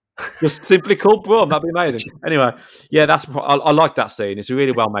 Just simply called brum. That'd be amazing. Anyway, yeah, I like that scene. It's a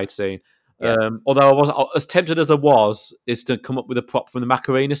really well made scene. Yeah. Although I was as tempted as I was, is to come up with a prop from the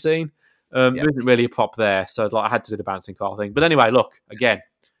Macarena scene. There isn't really a prop there, so I had to do the bouncing car thing. But anyway, look, again,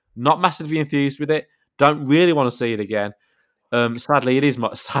 not massively enthused with it. Don't really want to see it again. Sadly, it is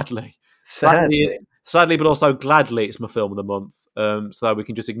my sadly, but also gladly, it's my film of the month. So that we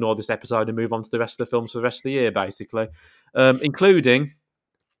can just ignore this episode and move on to the rest of the films for the rest of the year, basically, including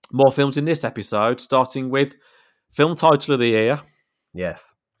more films in this episode, starting with film title of the year.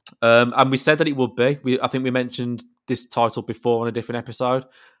 Yes. And we said that it would be. I think we mentioned this title before on a different episode,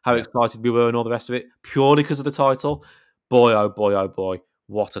 how excited we were and all the rest of it, purely because of the title. Boy, oh boy, oh boy,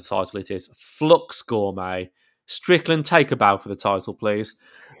 what a title it is. Flux Gourmet. Strickland, take a bow for the title, please.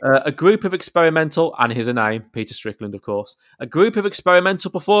 A group of experimental, and here's a name, Peter Strickland, of course, a group of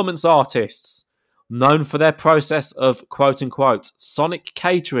experimental performance artists known for their process of, quote-unquote, sonic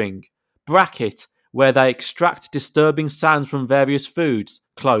catering, bracket, where they extract disturbing sounds from various foods,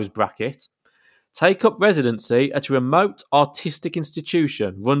 close bracket, take up residency at a remote artistic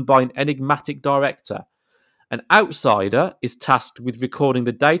institution run by an enigmatic director. An outsider is tasked with recording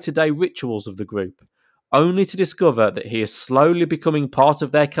the day-to-day rituals of the group, only to discover that he is slowly becoming part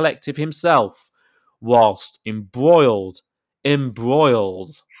of their collective himself, whilst embroiled in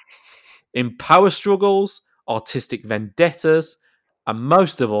power struggles, artistic vendettas, and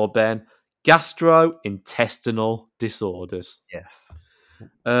most of all, Ben, gastrointestinal disorders. Yes.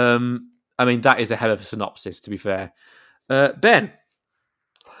 I mean, that is a hell of a synopsis, to be fair. Ben.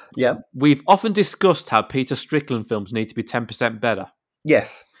 Yeah. We've often discussed how Peter Strickland films need to be 10% better.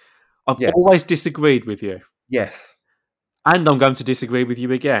 Yes. I've always disagreed with you. Yes. And I'm going to disagree with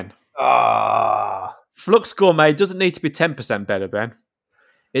you again. Flux Gourmet doesn't need to be 10% better, Ben.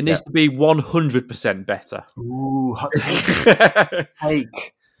 It needs to be 100% better. Ooh, hot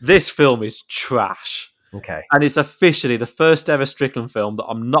take. This film is trash. Okay. And it's officially the first ever Strickland film that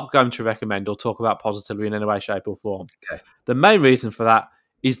I'm not going to recommend or talk about positively in any way, shape, or form. Okay. The main reason for that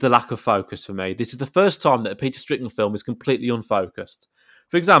is the lack of focus for me. This is the first time that a Peter Strickland film is completely unfocused.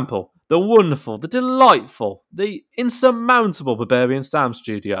 For example, the wonderful, the delightful, the insurmountable Barbarian Sound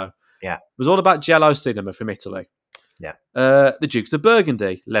Studio was all about Giallo cinema from Italy. Yeah. The Dukes of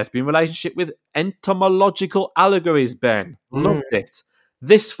Burgundy, lesbian relationship with entomological allegories, Ben. Loved it.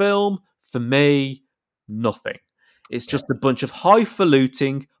 This film, for me, nothing. It's just a bunch of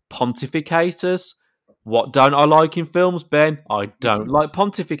highfalutin pontificators. What don't I like in films, Ben? I don't like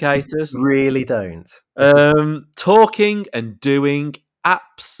pontificators. Really don't. Talking and doing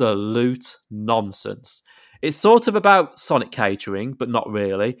absolute nonsense. It's sort of about sonic catering, but not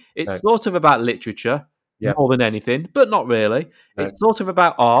really. It's sort of about literature, more than anything, but not really. It's sort of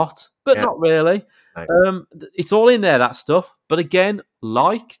about art, but not really. It's all in there, that stuff. But again,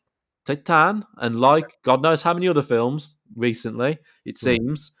 like Titane and like God knows how many other films recently, it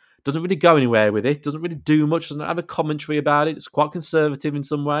seems, doesn't really go anywhere with it, doesn't really do much, doesn't have a commentary about it. It's quite conservative in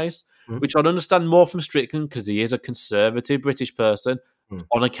some ways, which I'd understand more from Strickland because he is a conservative British person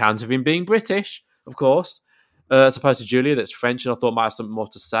on account of him being British, of course, as opposed to Julia that's French and I thought might have something more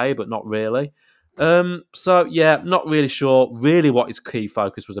to say, but not really. So, yeah, not really sure really what his key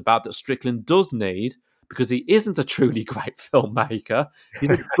focus was about that Strickland does need because he isn't a truly great filmmaker. He's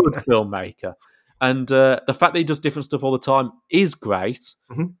a good filmmaker. And the fact that he does different stuff all the time is great,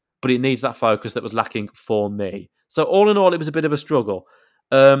 but it needs that focus that was lacking for me. So all in all, it was a bit of a struggle.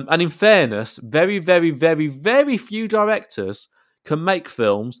 And in fairness, very, very, very, very few directors can make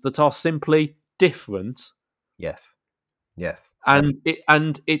films that are simply different. Yes. And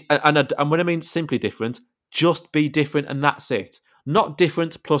when I mean simply different, just be different and that's it. Not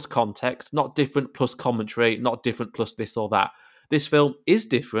different plus context, not different plus commentary, not different plus this or that. This film is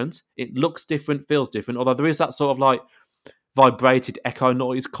different. It looks different, feels different, although there is that sort of like vibrated echo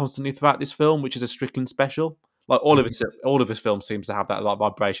noise constantly throughout this film, which is a Strickland special. Like all of his films seems to have that like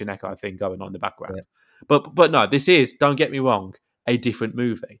vibration echo thing going on in the background. Yeah. But no, this is, don't get me wrong, a different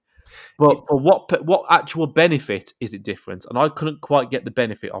movie. But It, for what actual benefit is it different? And I couldn't quite get the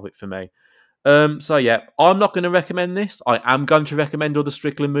benefit of it for me. So yeah, I'm not going to recommend this. I am going to recommend all the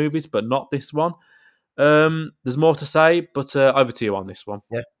Strickland movies, but not this one. There's more to say, but over to you on this one.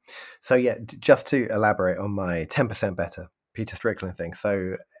 yeah. So yeah, just to elaborate on my 10% better Peter Strickland thing.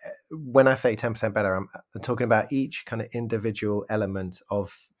 So when I say 10% better, I'm talking about each kind of individual element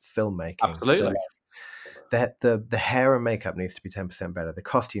of filmmaking. So Absolutely. the hair and makeup needs to be 10% better. The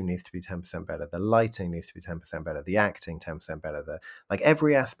costume needs to be 10% better. The lighting needs to be 10% better. The acting 10% better. The like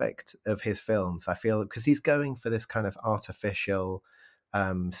every aspect of his films, I feel, because he's going for this kind of artificial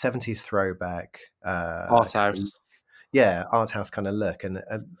 70s throwback Art kind of, house. yeah, art house kind of look. And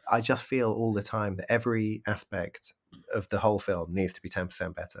I just feel all the time that every aspect of the whole film needs to be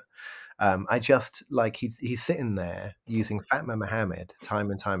 10% better. I just like he's sitting there using Fatma Mohammed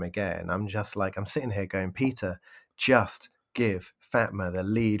time and time again. I'm just like, I'm sitting here going, Peter, just give Fatma the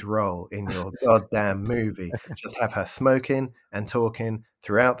lead role in your goddamn movie. Just have her smoking and talking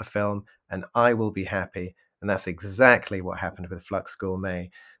throughout the film, and I will be happy. And that's exactly what happened with Flux Gourmet.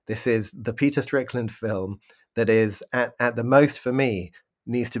 This is the Peter Strickland film that is at the most for me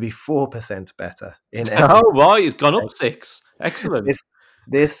needs to be 4% better in every. Oh right, it's gone up 6. Excellent. This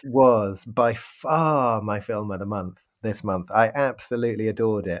this was by far my film of the month this month. I absolutely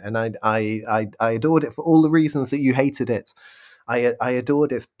adored it, and I adored it for all the reasons that you hated it. I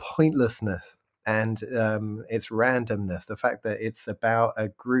adored its pointlessness and its randomness. The fact that it's about a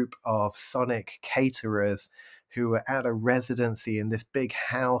group of Sonic caterers who are at a residency in this big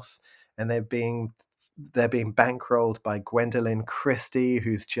house, and they're being bankrolled by Gwendolyn Christie,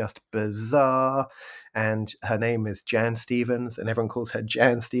 who's just bizarre, and her name is Jan Stevens, and everyone calls her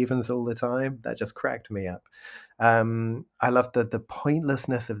Jan Stevens all the time. That just cracked me up. I love the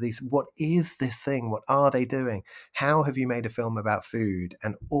pointlessness of these. What is this thing? What are they doing? How have you made a film about food,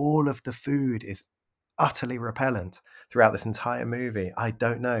 and all of the food is utterly repellent throughout this entire movie? I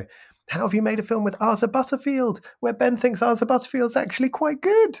don't know. How have you made a film with Arthur Butterfield, where Ben thinks Arthur Butterfield's actually quite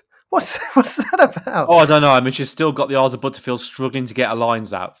good? What's that about? Oh, I don't know. I mean, she's still got the Arthur Butterfield struggling to get her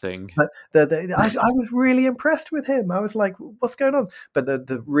lines out thing. But I was really impressed with him. I was like, "What's going on?" But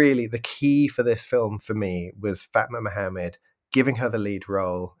the key for this film for me was Fatma Mohammed giving her the lead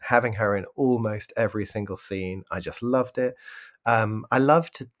role, having her in almost every single scene. I just loved it. I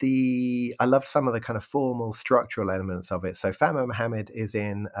loved some of the kind of formal structural elements of it. So Fatma Mohammed is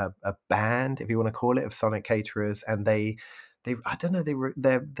in a band, if you want to call it, of Sonic caterers, and they I don't know,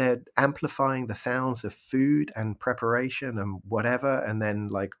 they're amplifying the sounds of food and preparation and whatever, and then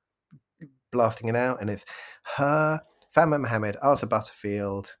like blasting it out. And it's her, Fatma Mohammed, Arthur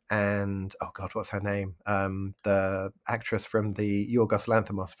Butterfield, and oh god, what's her name? The actress from the Yorgos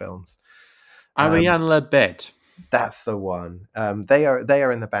Lanthimos films. Ariane Lebed. That's the one. They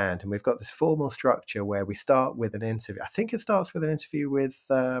are in the band, and we've got this formal structure where we start with an interview. I think it starts with an interview with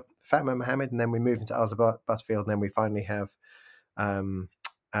Fatma Mohammed, and then we move into Arthur Butterfield, and then we finally have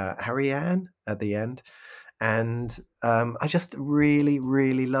Ariane at the end. And I just really,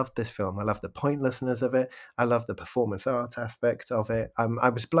 really loved this film. I love the pointlessness of it. I love the performance art aspect of it. I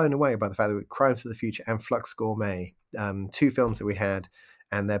was blown away by the fact that Crimes of the Future and Flux Gourmet, 2 films that we had,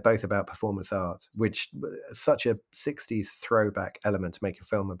 and they're both about performance art, which such a 60s throwback element to make a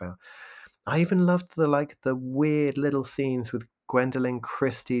film about. I even loved the weird little scenes with Gwendolyn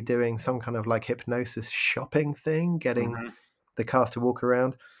Christie doing some kind of like hypnosis shopping thing, getting the cast to walk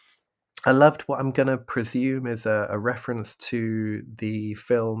around. I loved what I'm going to presume is a reference to the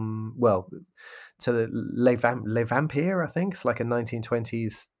film, well, to the Les Vampires, I think. It's like a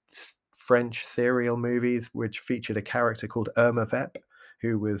 1920s French serial movies, which featured a character called Irma Vep,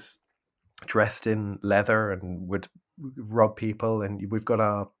 who was dressed in leather and would rob people. And we've got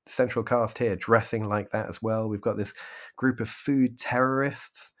our central cast here dressing like that as well. We've got this group of food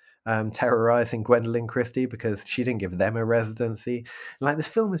terrorists terrorizing Gwendolyn Christie because she didn't give them a residency. Like, this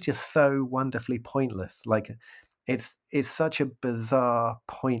film is just so wonderfully pointless. Like, it's such a bizarre,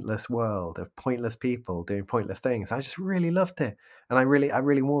 pointless world of pointless people doing pointless things. I just really loved it, and I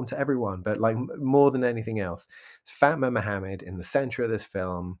really warmed to everyone. But like, more than anything else, it's Fatma Mohammed in the center of this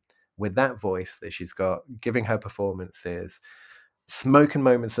film with that voice that she's got, giving her performances, smoking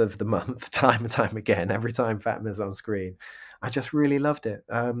moments of the month, time and time again. Every time Fatma's on screen, I just really loved it.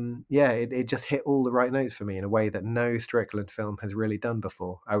 It just hit all the right notes for me in a way that no Strickland film has really done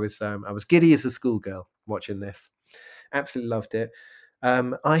before. I was giddy as a schoolgirl watching this. Absolutely loved it.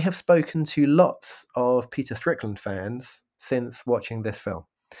 I have spoken to lots of Peter Strickland fans since watching this film,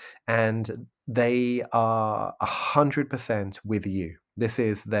 and they are 100% with you. This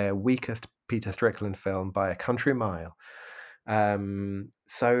is their weakest Peter Strickland film by a country mile.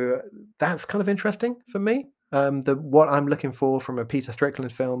 So that's kind of interesting for me. What I'm looking for from a Peter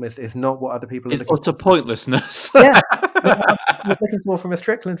Strickland film is not what other people are It's looking utter pointlessness. Yeah, what I'm looking for from a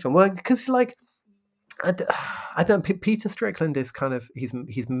Strickland film. Well, because like I don't. Peter Strickland is kind of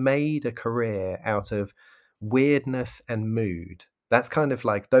he's made a career out of weirdness and mood. That's kind of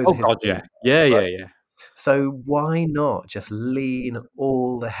like those Oh are his god, mood yeah, bars, yeah, right? yeah, yeah. So why not just lean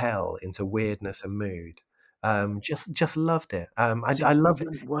all the hell into weirdness and mood? Just loved it. It I loved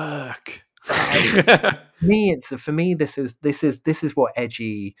doesn't work. me. It's for me. This is what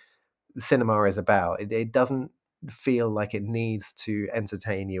edgy cinema is about. It doesn't feel like it needs to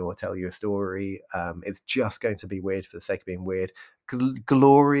entertain you or tell you a story. It's just going to be weird for the sake of being weird.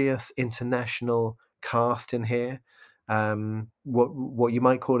 Glorious international cast in here. What you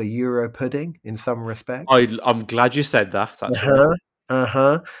might call a Euro pudding in some respects. I'm glad you said that. Actually,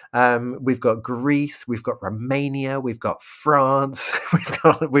 Uh-huh. Uh-huh. We've got Greece, we've got Romania, we've got France,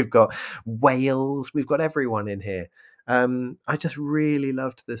 we've got Wales, we've got everyone in here. I just really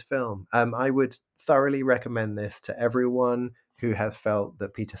loved this film. I would thoroughly recommend this to everyone who has felt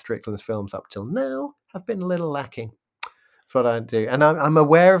that Peter Strickland's films up till now have been a little lacking. That's what I do, and I'm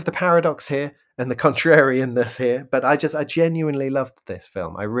aware of the paradox here and the contrarianness here, but I genuinely loved this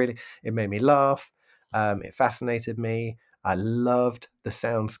film. It made me laugh. It fascinated me. I loved the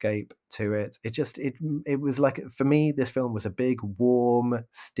soundscape to it. It was like, for me, this film was a big, warm,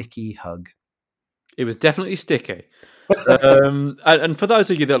 sticky hug. it was definitely sticky. And for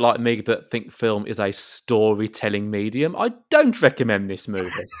those of you that like me that think film is a storytelling medium, I don't recommend this movie.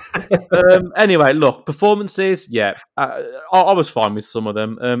 Anyway, look, performances, yeah, I was fine with some of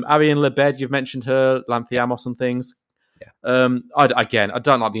them. Ariane Lebed, you've mentioned her, Lanthiamos and things. Yeah. I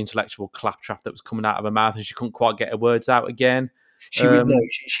don't like the intellectual claptrap that was coming out of her mouth, and she couldn't quite get her words out again. She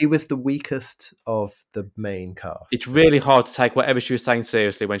was the weakest of the main cast. It's really hard to take whatever she was saying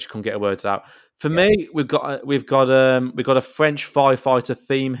seriously when she couldn't get her words out. For me, we've got a French firefighter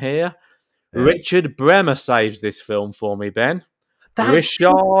theme here. Yeah. Richard Bremer saves this film for me, Ben. This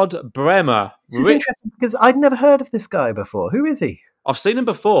Richard Bremer. is interesting because I'd never heard of this guy before. Who is he? I've seen him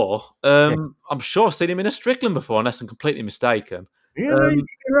before. I'm sure I've seen him in a Strickland before, unless I'm completely mistaken. Yeah, no, you're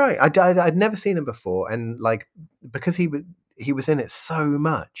right. I'd never seen him before, and like because he was in it so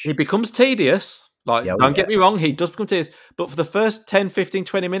much. He becomes tedious. Don't get me wrong, he does become tedious. But for the first 10, 15,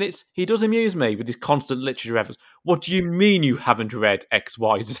 20 minutes, he does amuse me with his constant literature reference. What do you mean you haven't read X,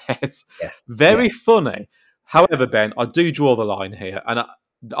 Y, Z? Yes. Very funny. However, Ben, I do draw the line here, and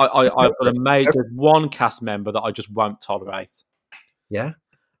I've got a major one cast member that I just won't tolerate. Yeah.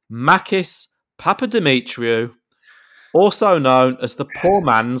 Makis Papadimitriou, also known as the poor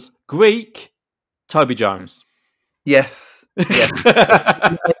man's Greek Toby Jones. Yes.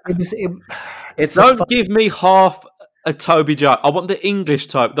 Don't give me half a Toby Jones. I want the English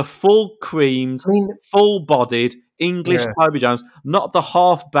Toby, the full creamed, full-bodied English Toby Jones, not the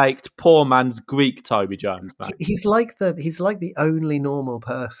half-baked poor man's Greek Toby Jones. Mate. He's like the only normal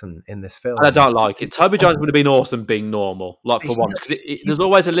person in this film. And I don't like it. Toby Jones would have been awesome being normal, like for once, because there's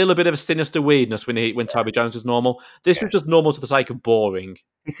always a little bit of a sinister weirdness when Toby Jones is normal. This was just normal to the sake of boring.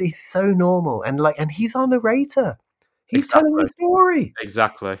 He's so normal, and he's our narrator. He's telling the story.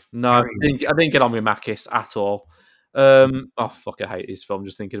 Exactly. No, I didn't get on with Makis at all. Oh fuck! I hate this film.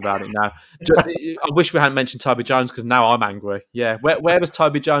 Just thinking about it now. I wish we hadn't mentioned Toby Jones because now I'm angry. Yeah, where was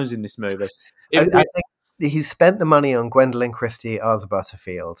Toby Jones in this movie? I think he spent the money on Gwendolyn Christie, Arthur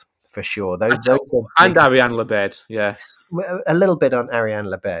Butterfield for sure. And Ariane Lebed. Yeah, a little bit on Ariane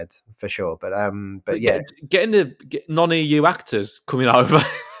Lebed for sure. But yeah, getting the non-EU actors coming over,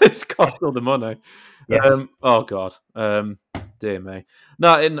 it's cost all the money. Yes. Oh god. Dear me.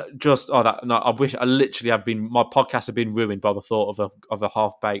 No, I wish I literally have been. My podcast have been ruined by the thought of a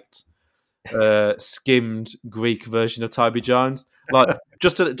half-baked, skimmed Greek version of Toby Jones. I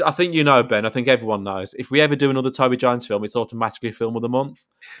think Ben. I think everyone knows. If we ever do another Toby Jones film, it's automatically Film of the Month.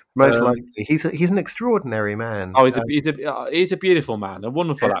 Most likely, he's an extraordinary man. Oh, he's a beautiful man, a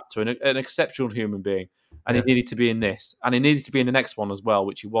wonderful actor, and an exceptional human being. And he needed to be in this, and he needed to be in the next one as well,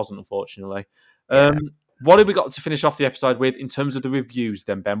 which he wasn't, unfortunately. What have we got to finish off the episode with in terms of the reviews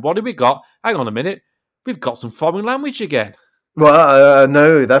then, Ben? What have we got? Hang on a minute. We've got some foreign language again. Well,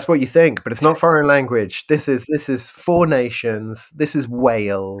 no, that's what you think, but it's not foreign language. This is Four Nations. This is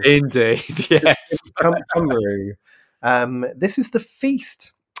Wales. Indeed, yes. Cameroon. This is The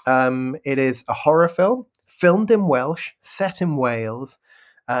Feast. It is a horror film filmed in Welsh, set in Wales.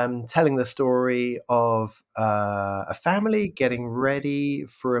 telling the story of a family getting ready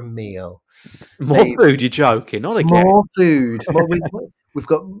for a meal. More They food, you're joking. Not again. More food. Well, we've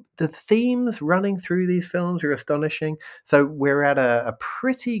got the themes running through these films are astonishing. So we're at a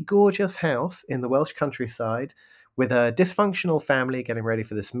pretty gorgeous house in the Welsh countryside with a dysfunctional family getting ready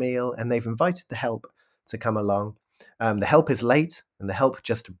for this meal, and they've invited the help to come along. The help is late, and the help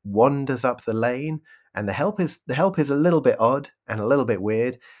just wanders up the lane, and the help is a little bit odd and a little bit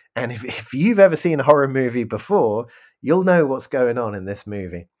weird. And if you've ever seen a horror movie before, you'll know what's going on in this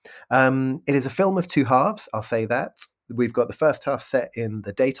movie. It is a film of two halves, I'll say that. We've got the first half set in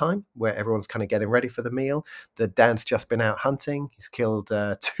the daytime, where everyone's kind of getting ready for the meal. The dad's just been out hunting. He's killed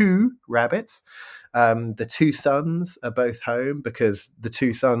 2 rabbits. The 2 sons are both home because the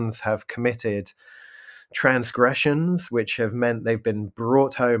 2 sons have committed transgressions, which have meant they've been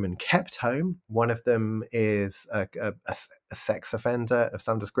brought home and kept home. One of them is a sex offender of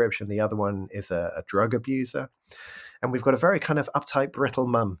some description. The other one is a drug abuser. And we've got a very kind of uptight, brittle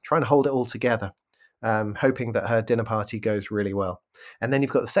mum trying to hold it all together, hoping that her dinner party goes really well. And then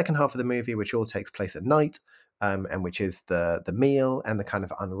you've got the second half of the movie, which all takes place at night, and which is the meal and the kind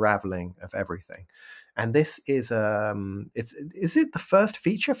of unraveling of everything. And this is is it the first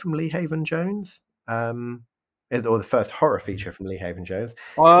feature from Lee Haven Jones? Or the first horror feature from Lee Haven Jones?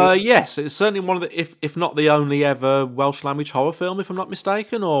 Yes, it's certainly one of the, if not the only ever Welsh language horror film, if I'm not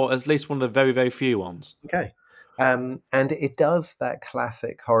mistaken, or at least one of the very, very few ones. Okay. And it does that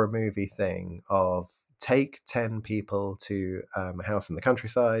classic horror movie thing of take 10 people to a house in the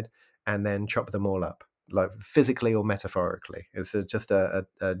countryside and then chop them all up, like physically or metaphorically. It's just a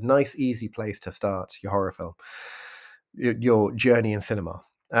nice, easy place to start your horror film, your journey in cinema.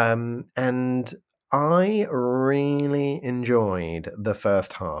 And I really enjoyed the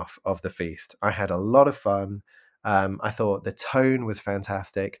first half of the feast. I had a lot of fun. I thought the tone was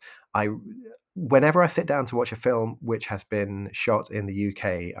fantastic. Whenever I sit down to watch a film which has been shot in the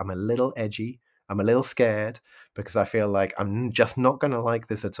UK, I'm a little edgy. I'm a little scared because I feel like I'm just not going to like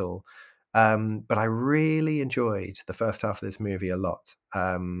this at all. But I really enjoyed the first half of this movie a lot.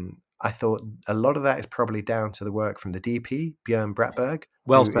 I thought a lot of that is probably down to the work from the DP, Björn Brattberg,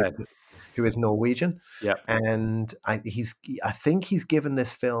 Well said. who is Norwegian, Yeah. and I think he's given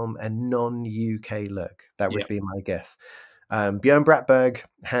this film a non-UK look. That would Yeah. be my guess. Björn Brattberg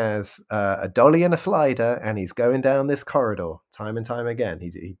has a dolly and a slider, and he's going down this corridor time and time again.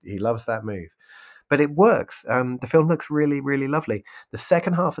 He loves that move, but it works. The film looks really, really lovely. The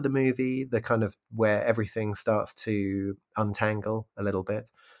second half of the movie, the kind of where everything starts to untangle a little bit.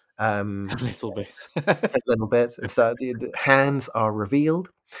 A little bit. A little bit. So the hands are revealed.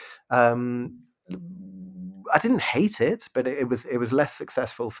 I didn't hate it, but it was less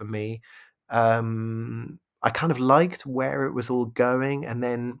successful for me. I kind of liked where it was all going, and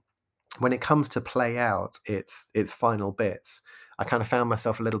then when it comes to play out its final bits, I kind of found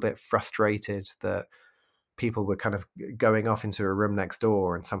myself a little bit frustrated that people were kind of going off into a room next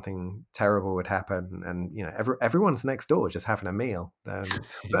door and something terrible would happen, and everyone's next door just having a meal.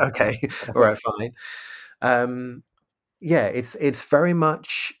 Okay, all right, fine. Yeah, it's very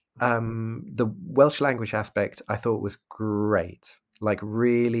much the Welsh language aspect I thought was great. Like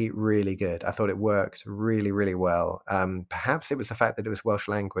really, really good. I thought it worked really, really well. Perhaps it was the fact that it was Welsh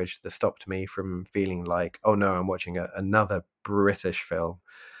language that stopped me from feeling like, oh no, I'm watching another British film.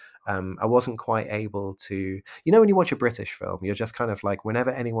 I wasn't quite able to, when you watch a British film, you're just kind of like,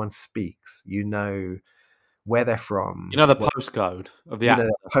 whenever anyone speaks, you know where they're from, You know the postcode of the actor.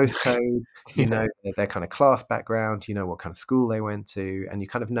 the postcode, Yeah. their kind of class background, what kind of school they went to, and you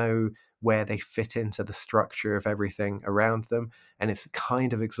kind of know where they fit into the structure of everything around them. And it's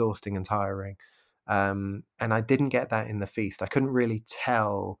kind of exhausting and tiring. And I didn't get that in the feast. I couldn't really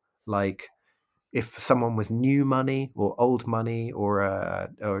tell, like, if someone was new money or old money, or I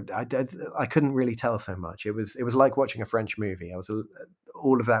couldn't really tell so much. It was like watching a French movie.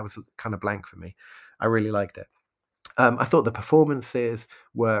 All of that was kind of blank for me. I really liked it. I thought the performances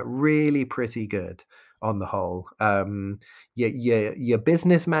were really pretty good on the whole. Your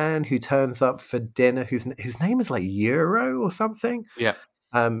businessman who turns up for dinner, whose name is like Euro or something. Yeah.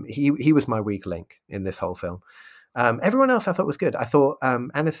 He was my weak link in this whole film. Everyone else I thought was good. I thought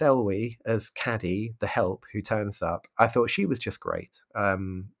Anna Selwyn as Caddy, the help who turns up, I thought she was just great. I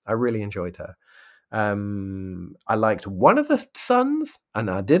really enjoyed her. I liked one of the sons, and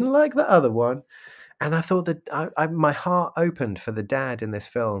I didn't like the other one. And I thought that my heart opened for the dad in this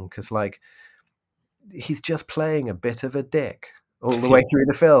film because, like, he's just playing a bit of a dick all the way through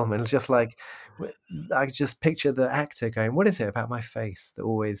the film, and it's just like I just picture the actor going, "What is it about my face that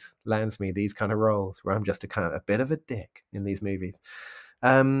always lands me these kind of roles where I'm just a bit of a dick in these movies?"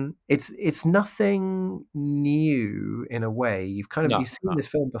 It's nothing new in a way. No, You've seen no. this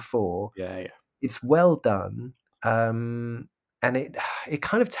film before. Yeah, yeah. It's well done, and it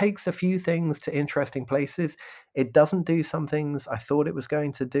kind of takes a few things to interesting places. It doesn't do some things I thought it was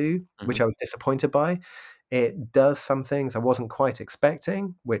going to do, Mhm. which I was disappointed by. It does some things I wasn't quite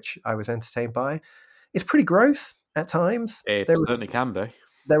expecting, which I was entertained by. It's pretty gross at times. It certainly can be.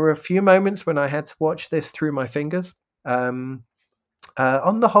 There were a few moments when I had to watch this through my fingers.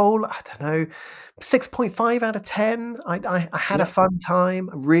 On the whole, I don't know, 6.5 out of 10. I had a Yeah. fun time.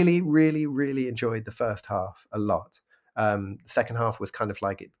 Really, really, really enjoyed the first half a lot. The second half was kind of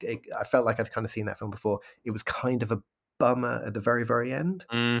like I felt like I'd kind of seen that film before. It was kind of a bummer at the very, very end.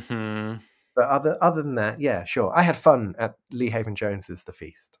 Mhm. But other than that, yeah, sure. I had fun at Lee Haven Jones's The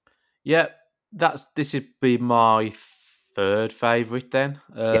Feast. Yeah, this would be my third favourite then.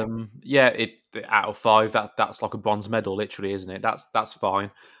 Yeah, Yeah, it out of five, that's like a bronze medal, literally, isn't it? That's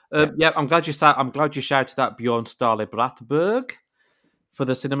fine. yeah. Yeah, I'm glad you shouted out Bjorn Starley Bratberg for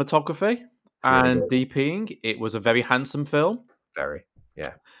the cinematography It's really and good. DPing. It was a very handsome film. Very.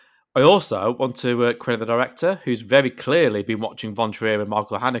 Yeah. I also want to credit the director, who's very clearly been watching Von Trier and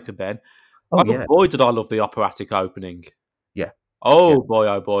Michael Haneke. Ben, Oh oh yeah. boy, did I love the operatic opening! Yeah. Yeah. Oh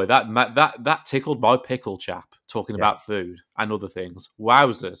boy, that tickled my pickle, chap. Talking Yeah. about food and other things.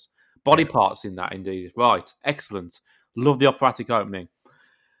 Wowzers! Body Yeah. parts in that, indeed. Right, excellent. Love the operatic opening.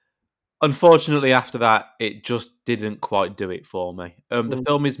 Unfortunately, after that, it just didn't quite do it for me. The Mm.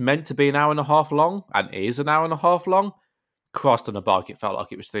 film is meant to be an hour and a half long, and is an hour and a half long. Crossed on a bike, it felt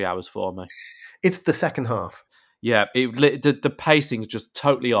like it was 3 hours for me. It's the second half. Yeah, the pacing is just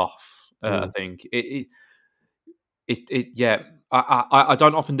totally off. I Mm. think yeah. I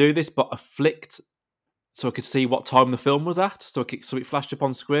don't often do this, but I flicked so I could see what time the film was at, so it flashed up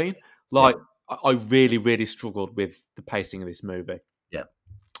on screen. Yeah. Like I really, really struggled with the pacing of this movie. Yeah.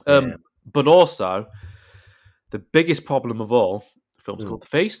 Yeah. But also the biggest problem of all, the film's Mm. called The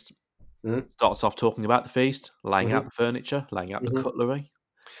Feast. Mm. Starts off talking about the feast, laying out Mhm. the furniture, laying out the Mhm. cutlery,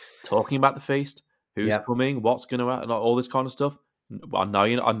 talking about the feast, who's Yeah. coming, what's going to, like, all this kind of stuff. I know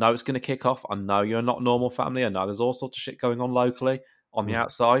it's going to kick off. I know you're not a normal family. I know there's all sorts of shit going on locally on the Mm.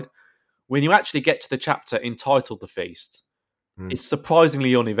 outside. When you actually get to the chapter entitled "The Feast," Mm. it's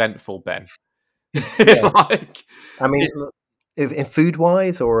surprisingly uneventful, Ben. It's yeah. Like I mean, it, look, if in food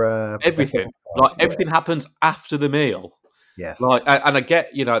wise or a film everything, like wise, yeah. everything happens after the meal. Yes. Like, and I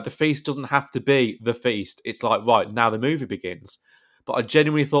get, the feast doesn't have to be the feast. It's like, right, now the movie begins. But I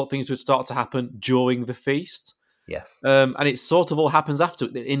genuinely thought things would start to happen during the feast. Yes. And it sort of all happens after,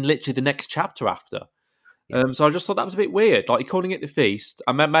 in literally the next chapter after. Yes. So I just thought that was a bit weird. Like, you're calling it the feast.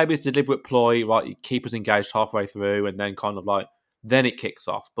 I mean, maybe it's a deliberate ploy, right? You keep us engaged halfway through and then kind of like, then it kicks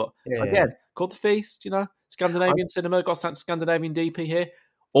off. But Yeah. again, called the feast, I, Scandinavian cinema, got Scandinavian DP here.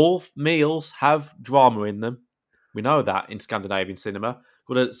 All meals have drama in them. We know that in Scandinavian cinema.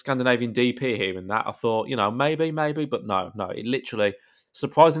 Got a Scandinavian DP here and that. I thought, maybe, but no. It literally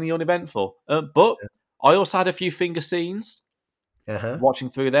surprisingly uneventful. But I also had a few finger scenes uh-huh. watching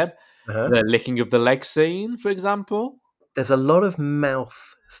through them. Uh-huh. The licking of the leg scene, for example. There's a lot of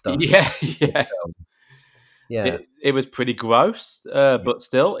mouth stuff Yeah, in this yeah. film. Yeah. It was pretty gross, Yeah. but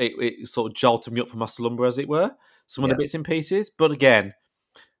still, it sort of jolted me up from my slumber, as it were. Some of the Yeah. bits and pieces, but again,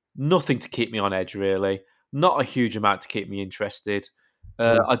 nothing to keep me on edge, really. Not a huge amount to keep me interested.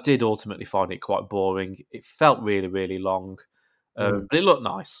 Mm. I did ultimately find it quite boring. It felt really, really long, Mm. but it looked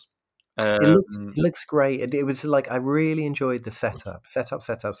nice. It looks great. It was like I really enjoyed the setup.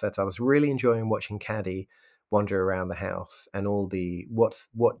 I was really enjoying watching Caddy wander around the house and all the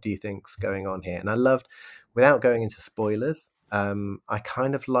what do you think's going on here? And I loved, without going into spoilers, I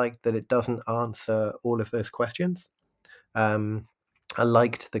kind of liked that it doesn't answer all of those questions. Um, I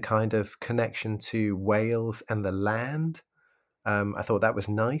liked the kind of connection to Wales and the land. I thought that was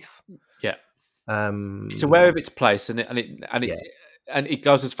nice. Yeah, it's aware Um, of its place, yeah. and it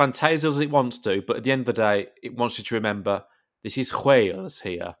goes as fantasia as it wants to. But at the end of the day, it wants you to remember this is Wales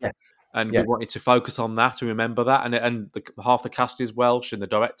here, Yes. and we Yes. wanted to focus on that and remember that. Half the cast is Welsh, and the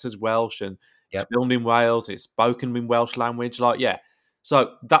director's Welsh, and it's Yep. filmed in Wales. It's spoken in Welsh language. Like, yeah,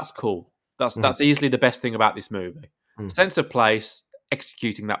 so that's cool. Mhm. That's easily the best thing about this movie. Mm. Sense of place,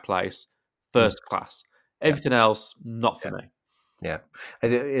 executing that place, Mm. first class. Yeah. Everything else, not for Yeah. me. Yeah.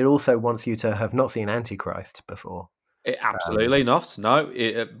 And it also wants you to have not seen Antichrist before. Um, Absolutely not. No,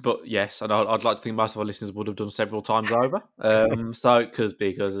 but yes, and I'd like to think most of our listeners would have done several times over. So because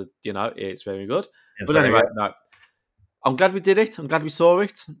it's very good. it's But very anyway, good. no, I'm glad we did it. I'm glad we saw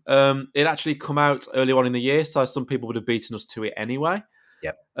it. It actually come out earlier on in the year, so some people would have beaten us to it anyway.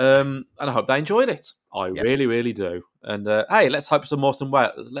 Yep. And I hope they enjoyed it. I Yep. really, really do. And hey, let's hope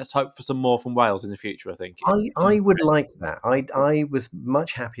let's hope for some more from Wales in the future. I think I would like that. I was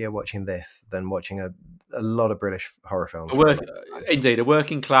much happier watching this than watching a lot of British horror films a for a work, long time. indeed, a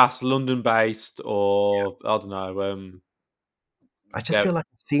working class, London based, or I don't know. I just Yeah, feel like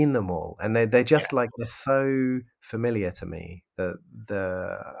I've seen them all, and they're yeah. just like they're so familiar to me that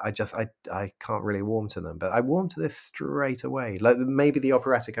I can't really warm to them. But I warmed to this straight away. Like maybe the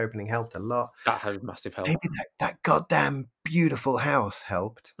operatic opening helped a lot. That had massive help. Maybe that goddamn beautiful house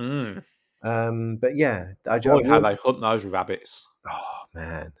helped. Mm. But yeah, I Boy, how warmed. they hunt those rabbits! Oh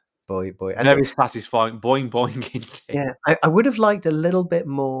man, boy, and Very satisfying. Boing boing indeed. yeah, I would have liked a little bit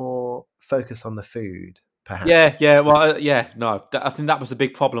more focus on the food, Yeah, perhaps. yeah. Well, yeah. No, I think that was the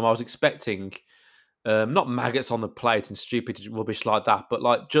big problem. I was expecting not maggots on the plate and stupid rubbish like that, but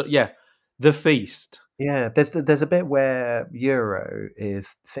like, yeah, the feast. Yeah, there's a bit where Euro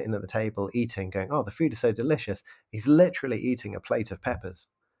is sitting at the table eating, going, "Oh, the food is so delicious." He's literally eating a plate of peppers.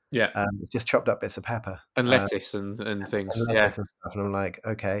 Yeah, It's just chopped up bits of pepper and lettuce and and things. Yeah, lettuce and stuff, and I'm like,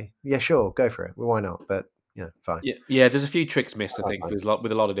 "Okay, yeah, sure, go for it. Well, why not?" But fine. yeah, yeah. There's a few tricks missed, I Fine, think, fine.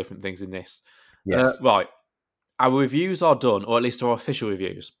 with a lot of different things in this. Yes. Right, our reviews are done, or at least our official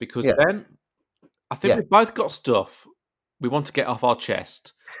reviews, because Yeah. Ben, I think Yeah. we've both got stuff we want to get off our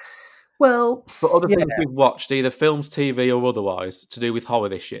chest. Well, But other yeah, things we've watched, either films, TV, or otherwise, to do with horror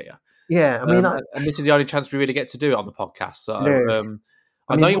this year. yeah. I mean, And this is the only chance we really get to do it on the podcast. it So, is.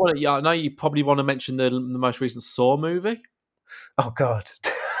 I I know mean, you want to. Yeah, I know you probably want to mention the most recent Saw movie. oh God.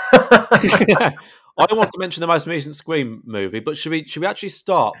 I don't want to mention the most recent Scream movie, but should we actually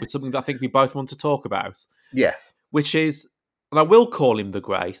start with something that I think we both want to talk about, Yes. which is, and I will call him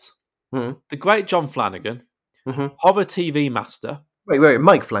Mm-hmm. the great John Flanagan, Mm-hmm. horror TV master. Wait,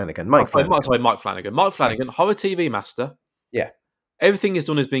 Mike Flanagan. Oh, Mike sorry, Flanagan. Mike Flanagan. Mike Right. Flanagan, horror TV master. Yeah. Everything he's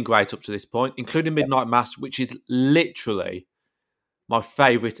done has been great up to this point, including Yeah. Midnight Mass, which is literally my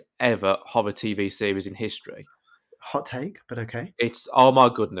favourite ever horror TV series in history. Hot take, but okay. It's, oh my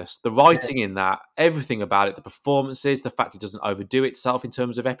goodness, the Yeah. writing in that, everything about it, the performances, the fact it doesn't overdo itself in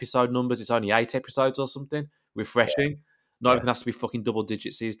terms of episode numbers. It's only 8 episodes or something. Refreshing. Not Yeah. everything has to be fucking double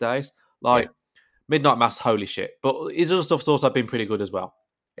digits these days. Yeah. Like Midnight Mass, holy shit. But his other stuff's also been pretty good as well.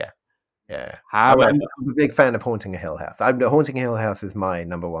 Yeah. Yeah. However, I'm a big fan of Haunting a Hill House. Haunting a Hill House is my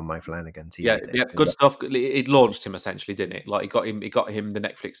number one Mike Flanagan yeah, TV thing. yeah, good stuff. It launched him essentially, didn't it? Like it got him the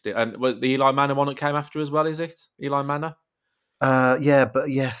Netflix deal. And the Eli Manor one that came after as well, is it? Eli Manor? Yeah,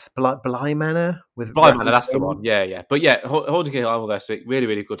 but yes, Bly Manor with Blind Manor, that's the Raymond. one. Yeah, yeah. But yeah, Haunting Hill, all that stuff, really,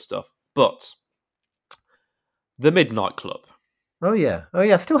 really good stuff. But The Midnight Club. Oh yeah.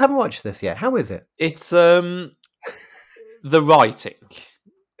 I still haven't watched this yet. How is it? It's the writing.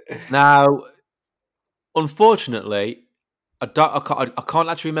 Now, unfortunately, I can't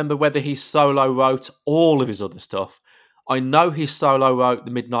actually remember whether he solo wrote all of his other stuff. I know he solo wrote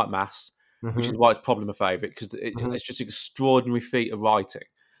The Midnight Mass, which is Mm-hmm. why it's probably my favourite, because Mm-hmm. it's just an extraordinary feat of writing.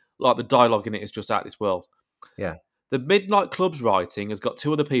 Like the dialogue in it is just out of this world. Yeah. The Midnight Club's writing has got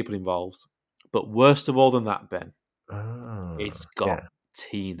 2 other people involved, but worst of all than that, Ben, Oh, it's got yeah.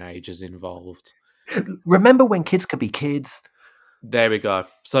 teenagers involved. Remember when kids could be kids? There we go.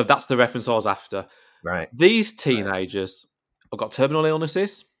 So that's the reference I was after. Right. These teenagers have got terminal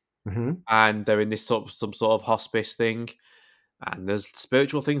illnesses, Mm-hmm. and they're in this some sort of hospice thing, and there's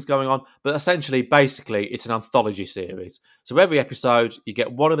spiritual things going on. But essentially, basically, it's an anthology series. So every episode, you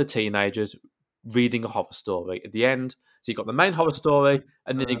get one of the teenagers reading a horror story at the end. So you've got the main horror story,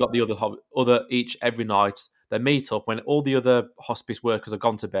 and then you've got the other each every night. They meet up when all the other hospice workers have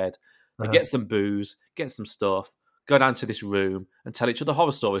gone to bed. They Uh-huh. get some booze, get some stuff, go down to this room and tell each other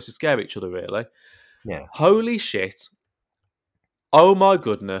horror stories to scare each other, really. Yeah. Holy shit. Oh my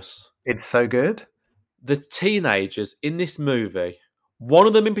goodness. It's so good. The teenagers in this movie, one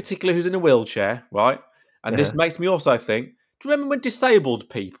of them in particular who's in a wheelchair, right? And this Uh-huh. makes me also think, do you remember when disabled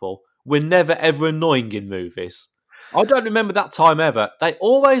people were never ever annoying in movies? I don't remember that time ever. They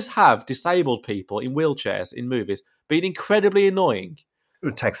always have disabled people in wheelchairs in movies being incredibly annoying.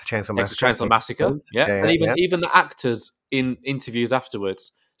 Texas Chainsaw Texas Massacre. Chainsaw Massacre, yeah. Yeah, And yeah. even the actors in interviews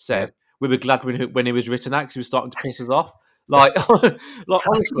afterwards Yeah. said we were glad when he was written out because he was starting to piss us off. Like, like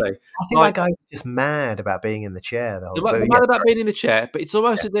honestly, I think like that guy was just mad about being in the chair the whole. the But matter yeah, about being in the chair, but it's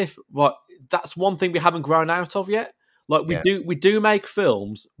almost Yeah. as if what that's one thing we haven't grown out of yet. Like Yeah. we do make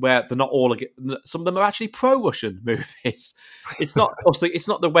films where they're not all some of them are actually pro-Russian movies. It's not obviously it's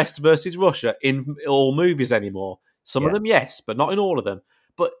not the West versus Russia in all movies anymore. Some of Yeah. them, yes, but not in all of them.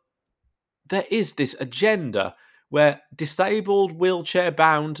 But there is this agenda where disabled, wheelchair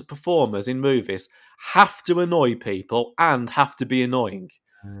bound performers in movies have to annoy people and have to be annoying.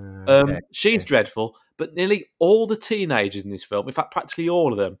 Okay. She's dreadful, but nearly all the teenagers in this film, in fact, practically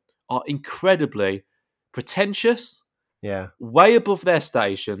all of them, are incredibly pretentious, Yeah. way above their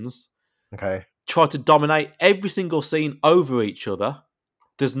stations, Okay. try to dominate every single scene over each other.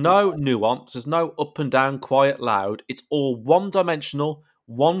 There's no nuance, there's no up and down, quiet, loud. It's all one dimensional,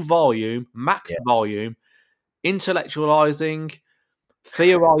 one volume, maxed Yeah. volume, intellectualizing,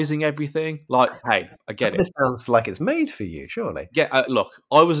 theorizing everything. Like, hey, I get it. This sounds like it's made for you, surely. Look,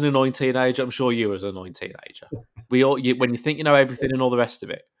 I was an annoying teenager. I'm sure you was an annoying teenager. When you think you know everything and all the rest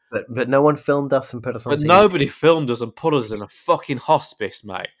of it. But no one filmed us and put us on But TV. nobody filmed us and put us in a fucking hospice,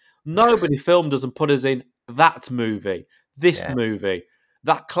 mate. Nobody filmed us and put us in that movie, this Yeah. movie,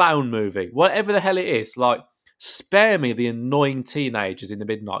 that clown movie, whatever the hell it is. Like, spare me the annoying teenagers in the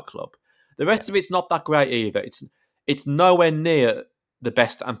Midnight Club. The rest of it's not that great either. It's nowhere near the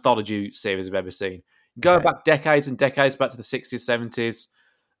best anthology series I've ever seen. Go Okay. back decades and decades, back to the 60s, 70s,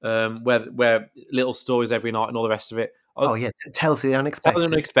 where little stories every night and all the rest of it. Oh yeah, Tales of the That Unexpected.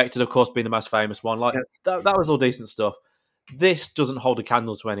 was Unexpected, of course, being the most famous one. Like, Yeah. that was all decent stuff. This doesn't hold a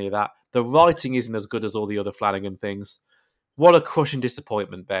candle to any of that. The writing isn't as good as all the other Flanagan things. What a crushing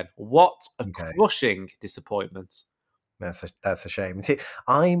disappointment, Ben. What a Okay. crushing disappointment. That's a shame. See,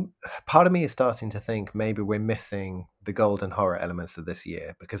 part of me is starting to think maybe we're missing the golden horror elements of this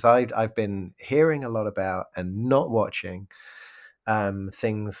year, because I've been hearing a lot about and not watching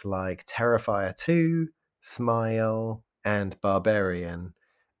things like Terrifier 2, Smile, and Barbarian,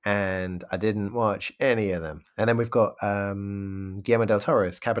 and I didn't watch any of them. And then we've got Guillermo del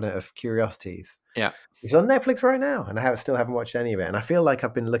Toro's Cabinet of Curiosities. Yeah. It's on Netflix right now, and I still haven't watched any of it. And I feel like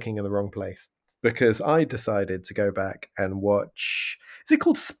I've been looking in the wrong place, because I decided to go back and watch. Is it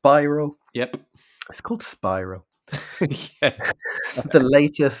called Spiral? Yep. It's called Spiral. Yeah. The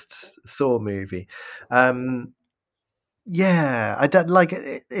latest Saw movie. Yeah, I don't like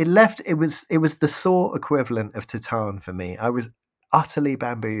it. It left. It was the Saw equivalent of Titane for me. I was utterly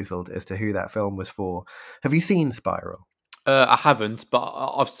bamboozled as to who that film was for. Have you seen Spiral? I haven't, but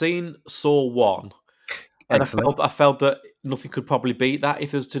I've seen Saw 1. And Excellent. I felt that nothing could probably beat that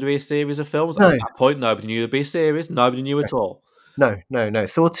if there was to be a series of films. No. At that point, nobody knew there'd be a series. Nobody knew at all. No.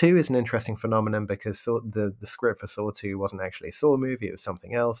 Saw 2 is an interesting phenomenon, because the script for Saw 2 wasn't actually a Saw movie, it was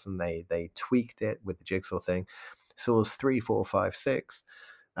something else, and they tweaked it with the Jigsaw thing. Saws 3, 4, 5, 6.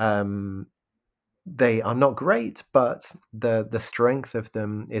 They are not great, but the strength of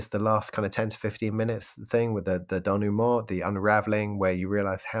them is the last kind of 10 to 15 minutes thing with the denouement, the unraveling, where you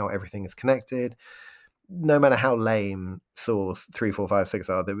realize how everything is connected. No matter how lame Saws 3, 4, 5, 6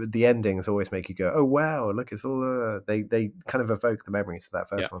 are, the endings always make you go, "Oh wow, look, it's all." They kind of evoke the memories of that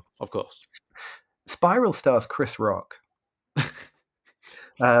first one. Of course. Spiral stars Chris Rock.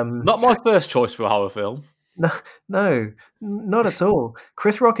 Not my first choice for a horror film. No, not at all.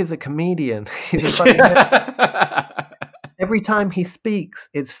 Chris Rock is a comedian. He's a funny guy. Every time he speaks,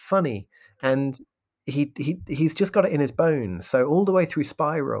 it's funny, and he's just got it in his bones. So all the way through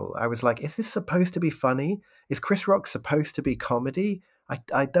Spiral, I was like, is this supposed to be funny? Is Chris Rock supposed to be comedy?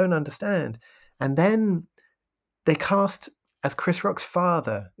 I don't understand. And then they cast as Chris Rock's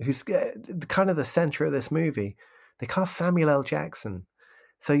father, who's kind of the center of this movie. They cast Samuel L. Jackson.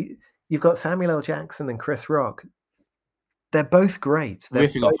 So you've got Samuel L. Jackson and Chris Rock. They're both great. They're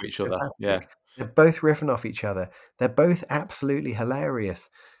Riffing both off each other. fantastic. Yeah. They're both riffing off each other. They're both absolutely hilarious.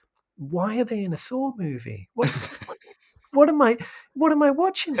 Why are they in a Saw movie? What am I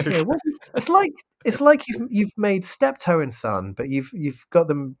watching here? It's like you've made Steptoe and Son, but you've got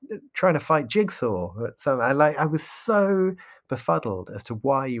them trying to fight Jigsaw. So I was so befuddled as to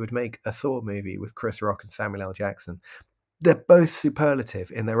why you would make a Saw movie with Chris Rock and Samuel L. Jackson. They're both superlative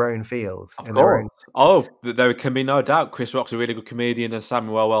in their own fields. Of course. Oh, there can be no doubt. Chris Rock's a really good comedian, and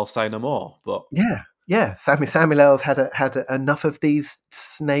Samuel L. say no more. But yeah. Samuel L's had enough of these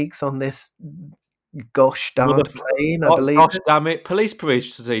snakes on this gosh darned plane. I believe. Gosh damn it! Police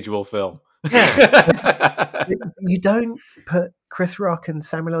procedural film. Yeah, you don't put Chris Rock and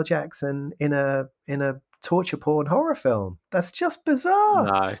Samuel L. Jackson in a torture porn horror film. That's just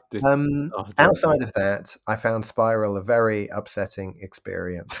bizarre. No, outside of that, I found Spiral a very upsetting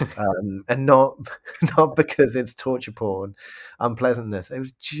experience, and not because it's torture porn unpleasantness. It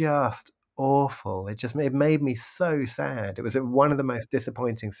was just awful. It made me so sad. It was one of the most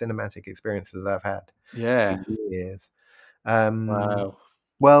disappointing cinematic experiences I've had for years. Wow.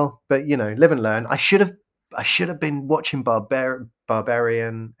 Well, but live and learn. I should have been watching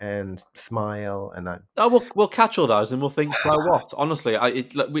Barbarian and Smile, and We'll catch all those and we'll think. So what? Honestly,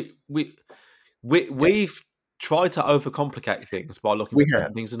 we've tried to overcomplicate things by looking for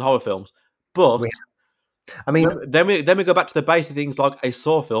certain things in horror films, but I mean, Then we go back to the basic things like a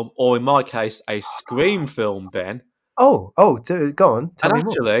Saw film, or in my case, a Scream film, Ben. go on, tell And me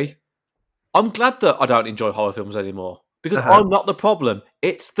more. actually, I'm glad that I don't enjoy horror films anymore because Uh-huh. I'm not the problem.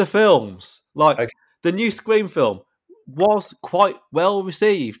 It's the films. Like Okay. the new Scream film was quite well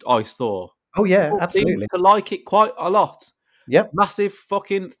received, I thought. Oh yeah, People seemed absolutely. to like it quite a lot. Yep. Massive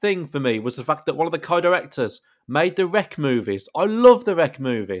fucking thing for me was the fact that one of the co-directors made the Wreck movies. I love the Wreck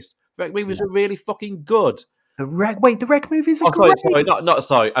movies. Wreck movies Yeah. are really fucking good. The Wreck movies are Oh, sorry, great. not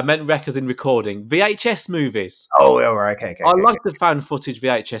sorry. I meant Wreck as in recording. VHS movies. Oh, all right. I Okay. like the fan footage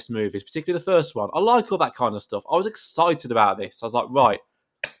VHS movies, particularly the first one. I like all that kind of stuff. I was excited about this. I was like, right,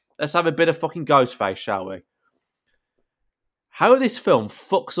 let's have a bit of fucking Ghostface, shall we? How this film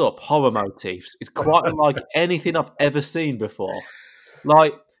fucks up horror motifs is quite unlike anything I've ever seen before.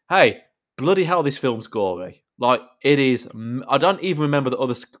 Like, hey, bloody hell, this film's gory. Like, it is. I don't even remember the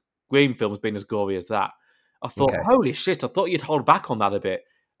other Scream films being as gory as that. I thought, Okay. holy shit, I thought you'd hold back on that a bit.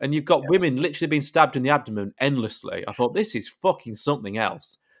 And you've got women literally being stabbed in the abdomen endlessly. I thought, this is fucking something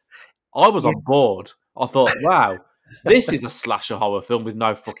else. I was Yeah. on board. I thought, wow, this is a slasher horror film with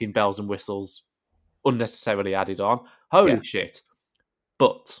no fucking bells and whistles unnecessarily added on. Yeah. Holy shit.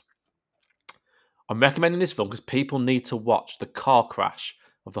 But I'm recommending this film because people need to watch the car crash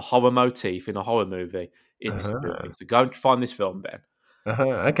of the horror motif in a horror movie in this Uh-huh. movie. So go and find this film, Ben. Uh-huh.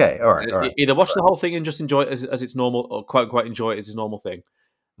 Okay. All right. All right. Either watch the whole thing and just enjoy it as it's normal, or quote unquote enjoy it as its normal thing,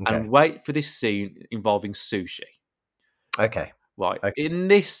 Okay. and wait for this scene involving sushi. Okay. Right. Okay. In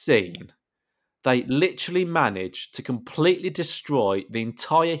this scene, they literally managed to completely destroy the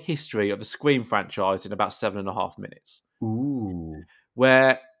entire history of the Scream franchise in about 7.5 minutes. Ooh.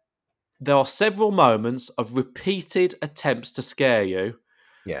 Where there are several moments of repeated attempts to scare you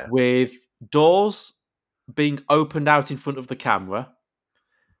Yeah. with doors being opened out in front of the camera,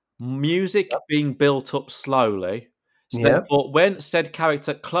 music Yep. being built up slowly. So Yep. therefore, when said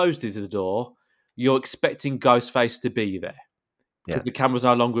character closes the door, you're expecting Ghostface to be there because Yeah. the camera's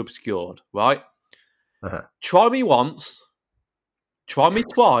no longer obscured, right? Uh-huh. Try me once, try me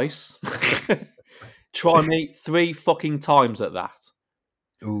twice, try me 3 fucking times at that.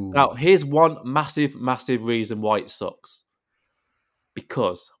 Now, Ooh. here's one massive, massive reason why it sucks.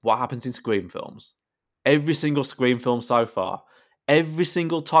 Because what happens in Scream films, every single Scream film so far, every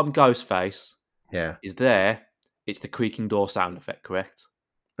single time Ghostface Yeah. is there, it's the creaking door sound effect, correct?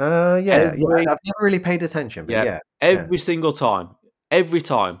 Yeah. Yeah. Every I've never really paid attention, but yeah, yeah. Yeah. every single time,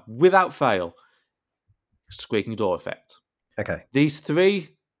 without fail, squeaking door effect. Okay. These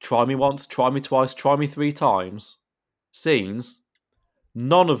 3 try me once, try me twice, try me 3 times scenes,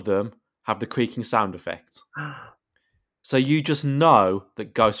 none of them have the creaking sound effect. So you just know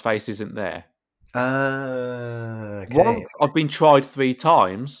that Ghostface isn't there. Okay. Once I've been tried 3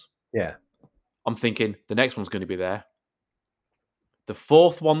 times, Yeah. I'm thinking the next one's going to be there. The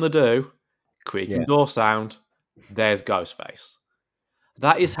 4th one they do, creaking Yeah. door sound, there's Ghostface.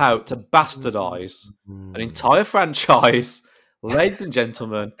 That is how to bastardize an Mm. entire franchise, ladies and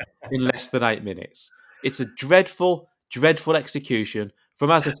gentlemen, in less than 8 minutes. It's a dreadful, dreadful execution from,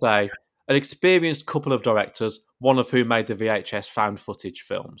 as I say, an experienced couple of directors, one of whom made the VHS found footage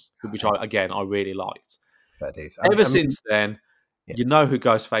films, which I really liked. That is. Ever I mean, since then, yeah. you know who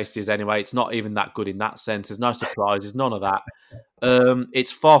Ghostface is anyway. It's not even that good in that sense. There's no surprises, none of that.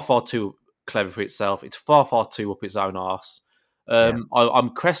 It's far, far too clever for itself. It's far, far too up its own arse. Yeah. I'm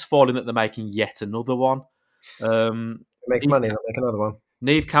crestfallen that they're making yet another one. It makes Neve, money. They'll make another one.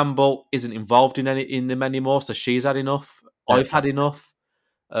 Neve Campbell isn't involved in them anymore, so she's had enough. I've That's had enough.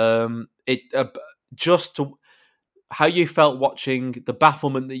 Just to how you felt watching the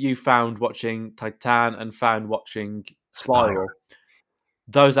bafflement that you found watching Titane and found watching Spiral. Spiral.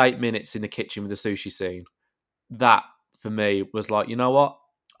 Those 8 minutes in the kitchen with the sushi scene, that for me was like, you know what?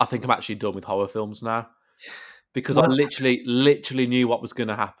 I think I'm actually done with horror films now because I Well, literally knew what was going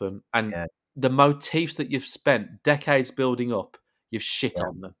to happen, and yeah. the motifs that you've spent decades building up, you've shit Yeah.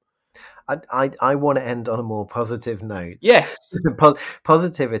 on them. I want to end on a more positive note. Yes,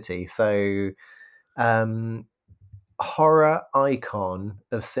 Positivity. So, horror icon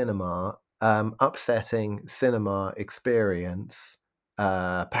of cinema, upsetting cinema experience,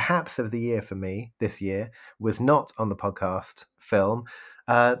 perhaps of the year for me this year was not on the podcast film.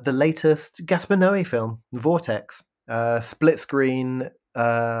 The latest Gaspar Noé film, Vortex, split screen.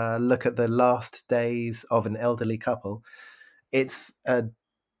 Look at the last days of an elderly couple. It's a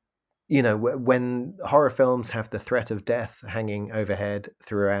when horror films have the threat of death hanging overhead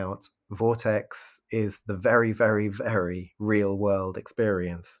throughout, Vortex is the very, very, very real world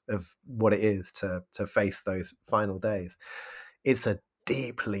experience of what it is to face those final days. It's a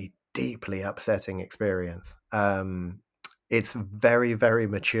deeply, deeply upsetting experience. It's very, very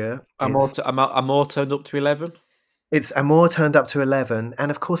mature. I'm all turned up to 11. It's Amor turned up to 11, and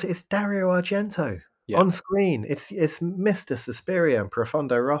of course, it's Dario Argento Yeah, on screen. It's Mr. Suspiria and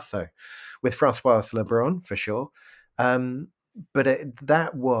Profondo Rosso with Francois Lebrun for sure. Um, but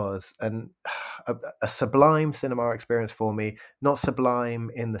that was a sublime cinema experience for me. Not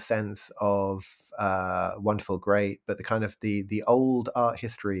sublime in the sense of wonderful, great, but the kind of the old art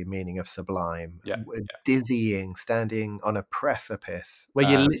history meaning of sublime, yeah. dizzying, standing on a precipice. Where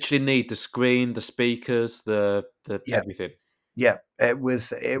you literally need the screen, the speakers, the Yeah, everything. yeah, it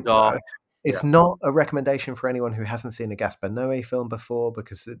was. Dark. It's not a recommendation for anyone who hasn't seen a Gaspar Noé film before,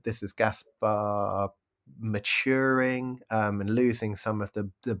 because this is Gaspar maturing and losing some of the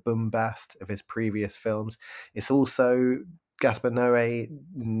bombast of his previous films. It's also Gaspar Noé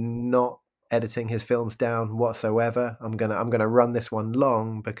not editing his films down whatsoever. I'm gonna run this one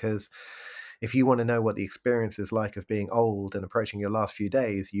long, because if you want to know what the experience is like of being old and approaching your last few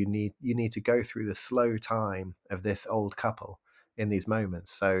days, you need to go through the slow time of this old couple in these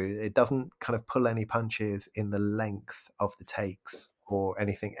moments. So it doesn't kind of pull any punches in the length of the takes or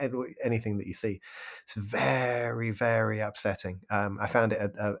anything that you see. It's very, very upsetting. I found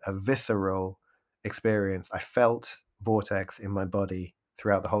it a visceral experience. I felt vortex in my body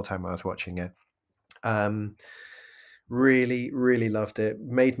throughout the whole time I was watching it. Really, really loved it.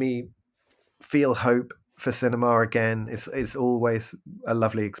 Made me feel hope for cinema again. It's always a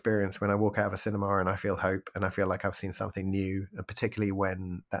lovely experience when I walk out of a cinema and I feel hope and I feel like I've seen something new, and particularly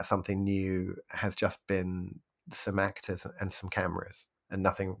when that something new has just been some actors and some cameras and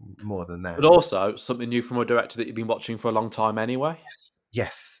nothing more than that. But also something new from a director that you've been watching for a long time anyway.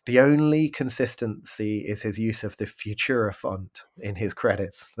 Yes. The only consistency is his use of the Futura font in his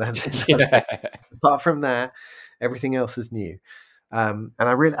credits. Yeah. Apart from that, everything else is new. And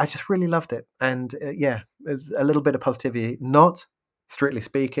I just really loved it. And it was a little bit of positivity, not strictly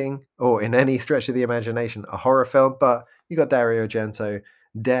speaking, or in any stretch of the imagination, a horror film, but you got Dario Argento.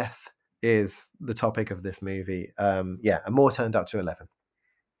 Death is the topic of this movie. And more turned up to 11.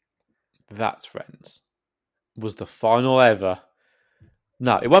 That, friends, was the final ever.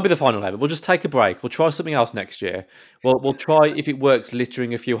 No, it won't be the final ever. We'll just take a break. We'll try something else next year. We'll try, if it works,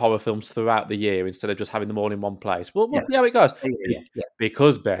 littering a few horror films throughout the year instead of just having them all in one place. We'll see how it goes. Yeah.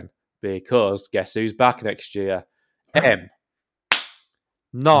 Because guess who's back next year? M.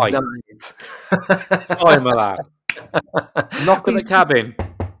 Night. Shyamalan. Knock at the cabin.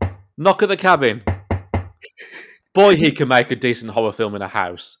 Knock at the cabin. Boy, he can make a decent horror film in a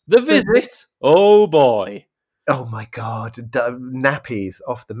house. The Visit. Oh, boy. Oh my God, nappies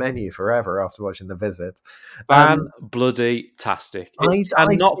off the menu forever after watching The Visit. Bloody-tastic. It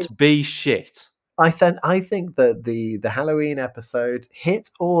cannot be shit. I think that the Halloween episode, hit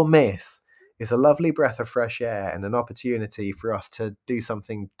or miss, is a lovely breath of fresh air and an opportunity for us to do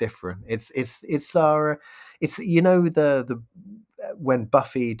something different. It's you know the when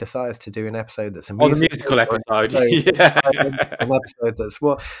Buffy decides to do an episode that's a musical episode. Yeah. An episode that's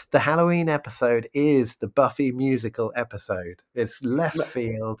the Halloween episode is the Buffy musical episode. It's left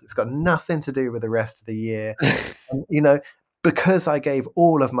field. It's got nothing to do with the rest of the year. And, because I gave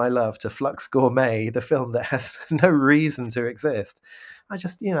all of my love to Flux Gourmet, the film that has no reason to exist, I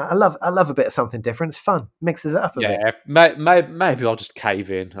just, I love a bit of something different. It's fun, mixes it up a bit. Yeah, maybe I'll just cave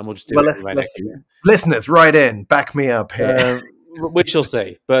in and we'll just do it anyway next year. Listeners, write in, back me up here. We shall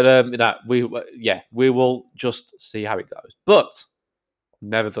see, but we will just see how it goes. But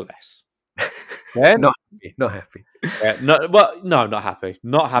nevertheless, not happy. Not happy.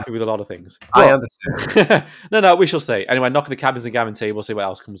 Not happy with a lot of things. But, I understand. No, we shall see. Anyway, Knock at the Cabins and Guarantee. We'll see what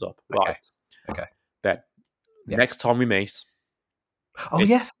else comes up. Okay. Right. Okay. Then next time we meet. Oh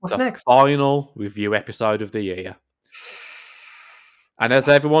yes, what's next? Final review episode of the year. And as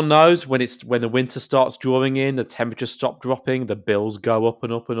everyone knows, when the winter starts drawing in, the temperatures stop dropping, the bills go up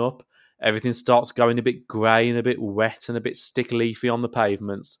and up and up. Everything starts going a bit grey and a bit wet and a bit stick leafy on the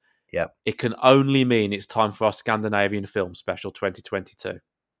pavements. Yep. It can only mean it's time for our Scandinavian Film Special 2022.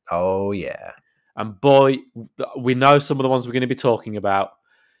 Oh, yeah. And boy, we know some of the ones we're going to be talking about.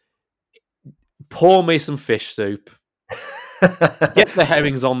 Pour me some fish soup. Get the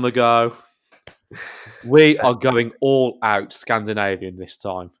herrings on the go. We are going all out Scandinavian this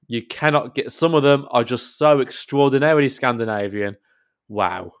time. You cannot get... Some of them are just so extraordinarily Scandinavian.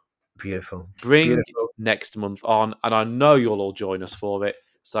 Wow. Beautiful. Bring next month on, and I know you'll all join us for it.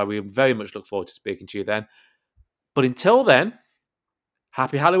 So we very much look forward to speaking to you then. But until then,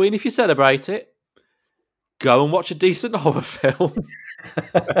 happy Halloween if you celebrate it. Go and watch a decent horror film.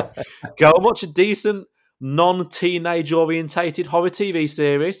 Go and watch a decent non-teenage orientated horror TV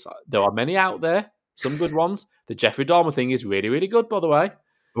series. There are many out there, some good ones. The Jeffrey Dahmer thing is really, really good, by the way.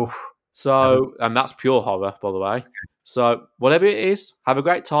 Oof. So, and that's pure horror, by the way. So, whatever it is, have a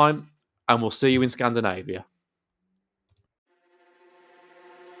great time, and we'll see you in Scandinavia.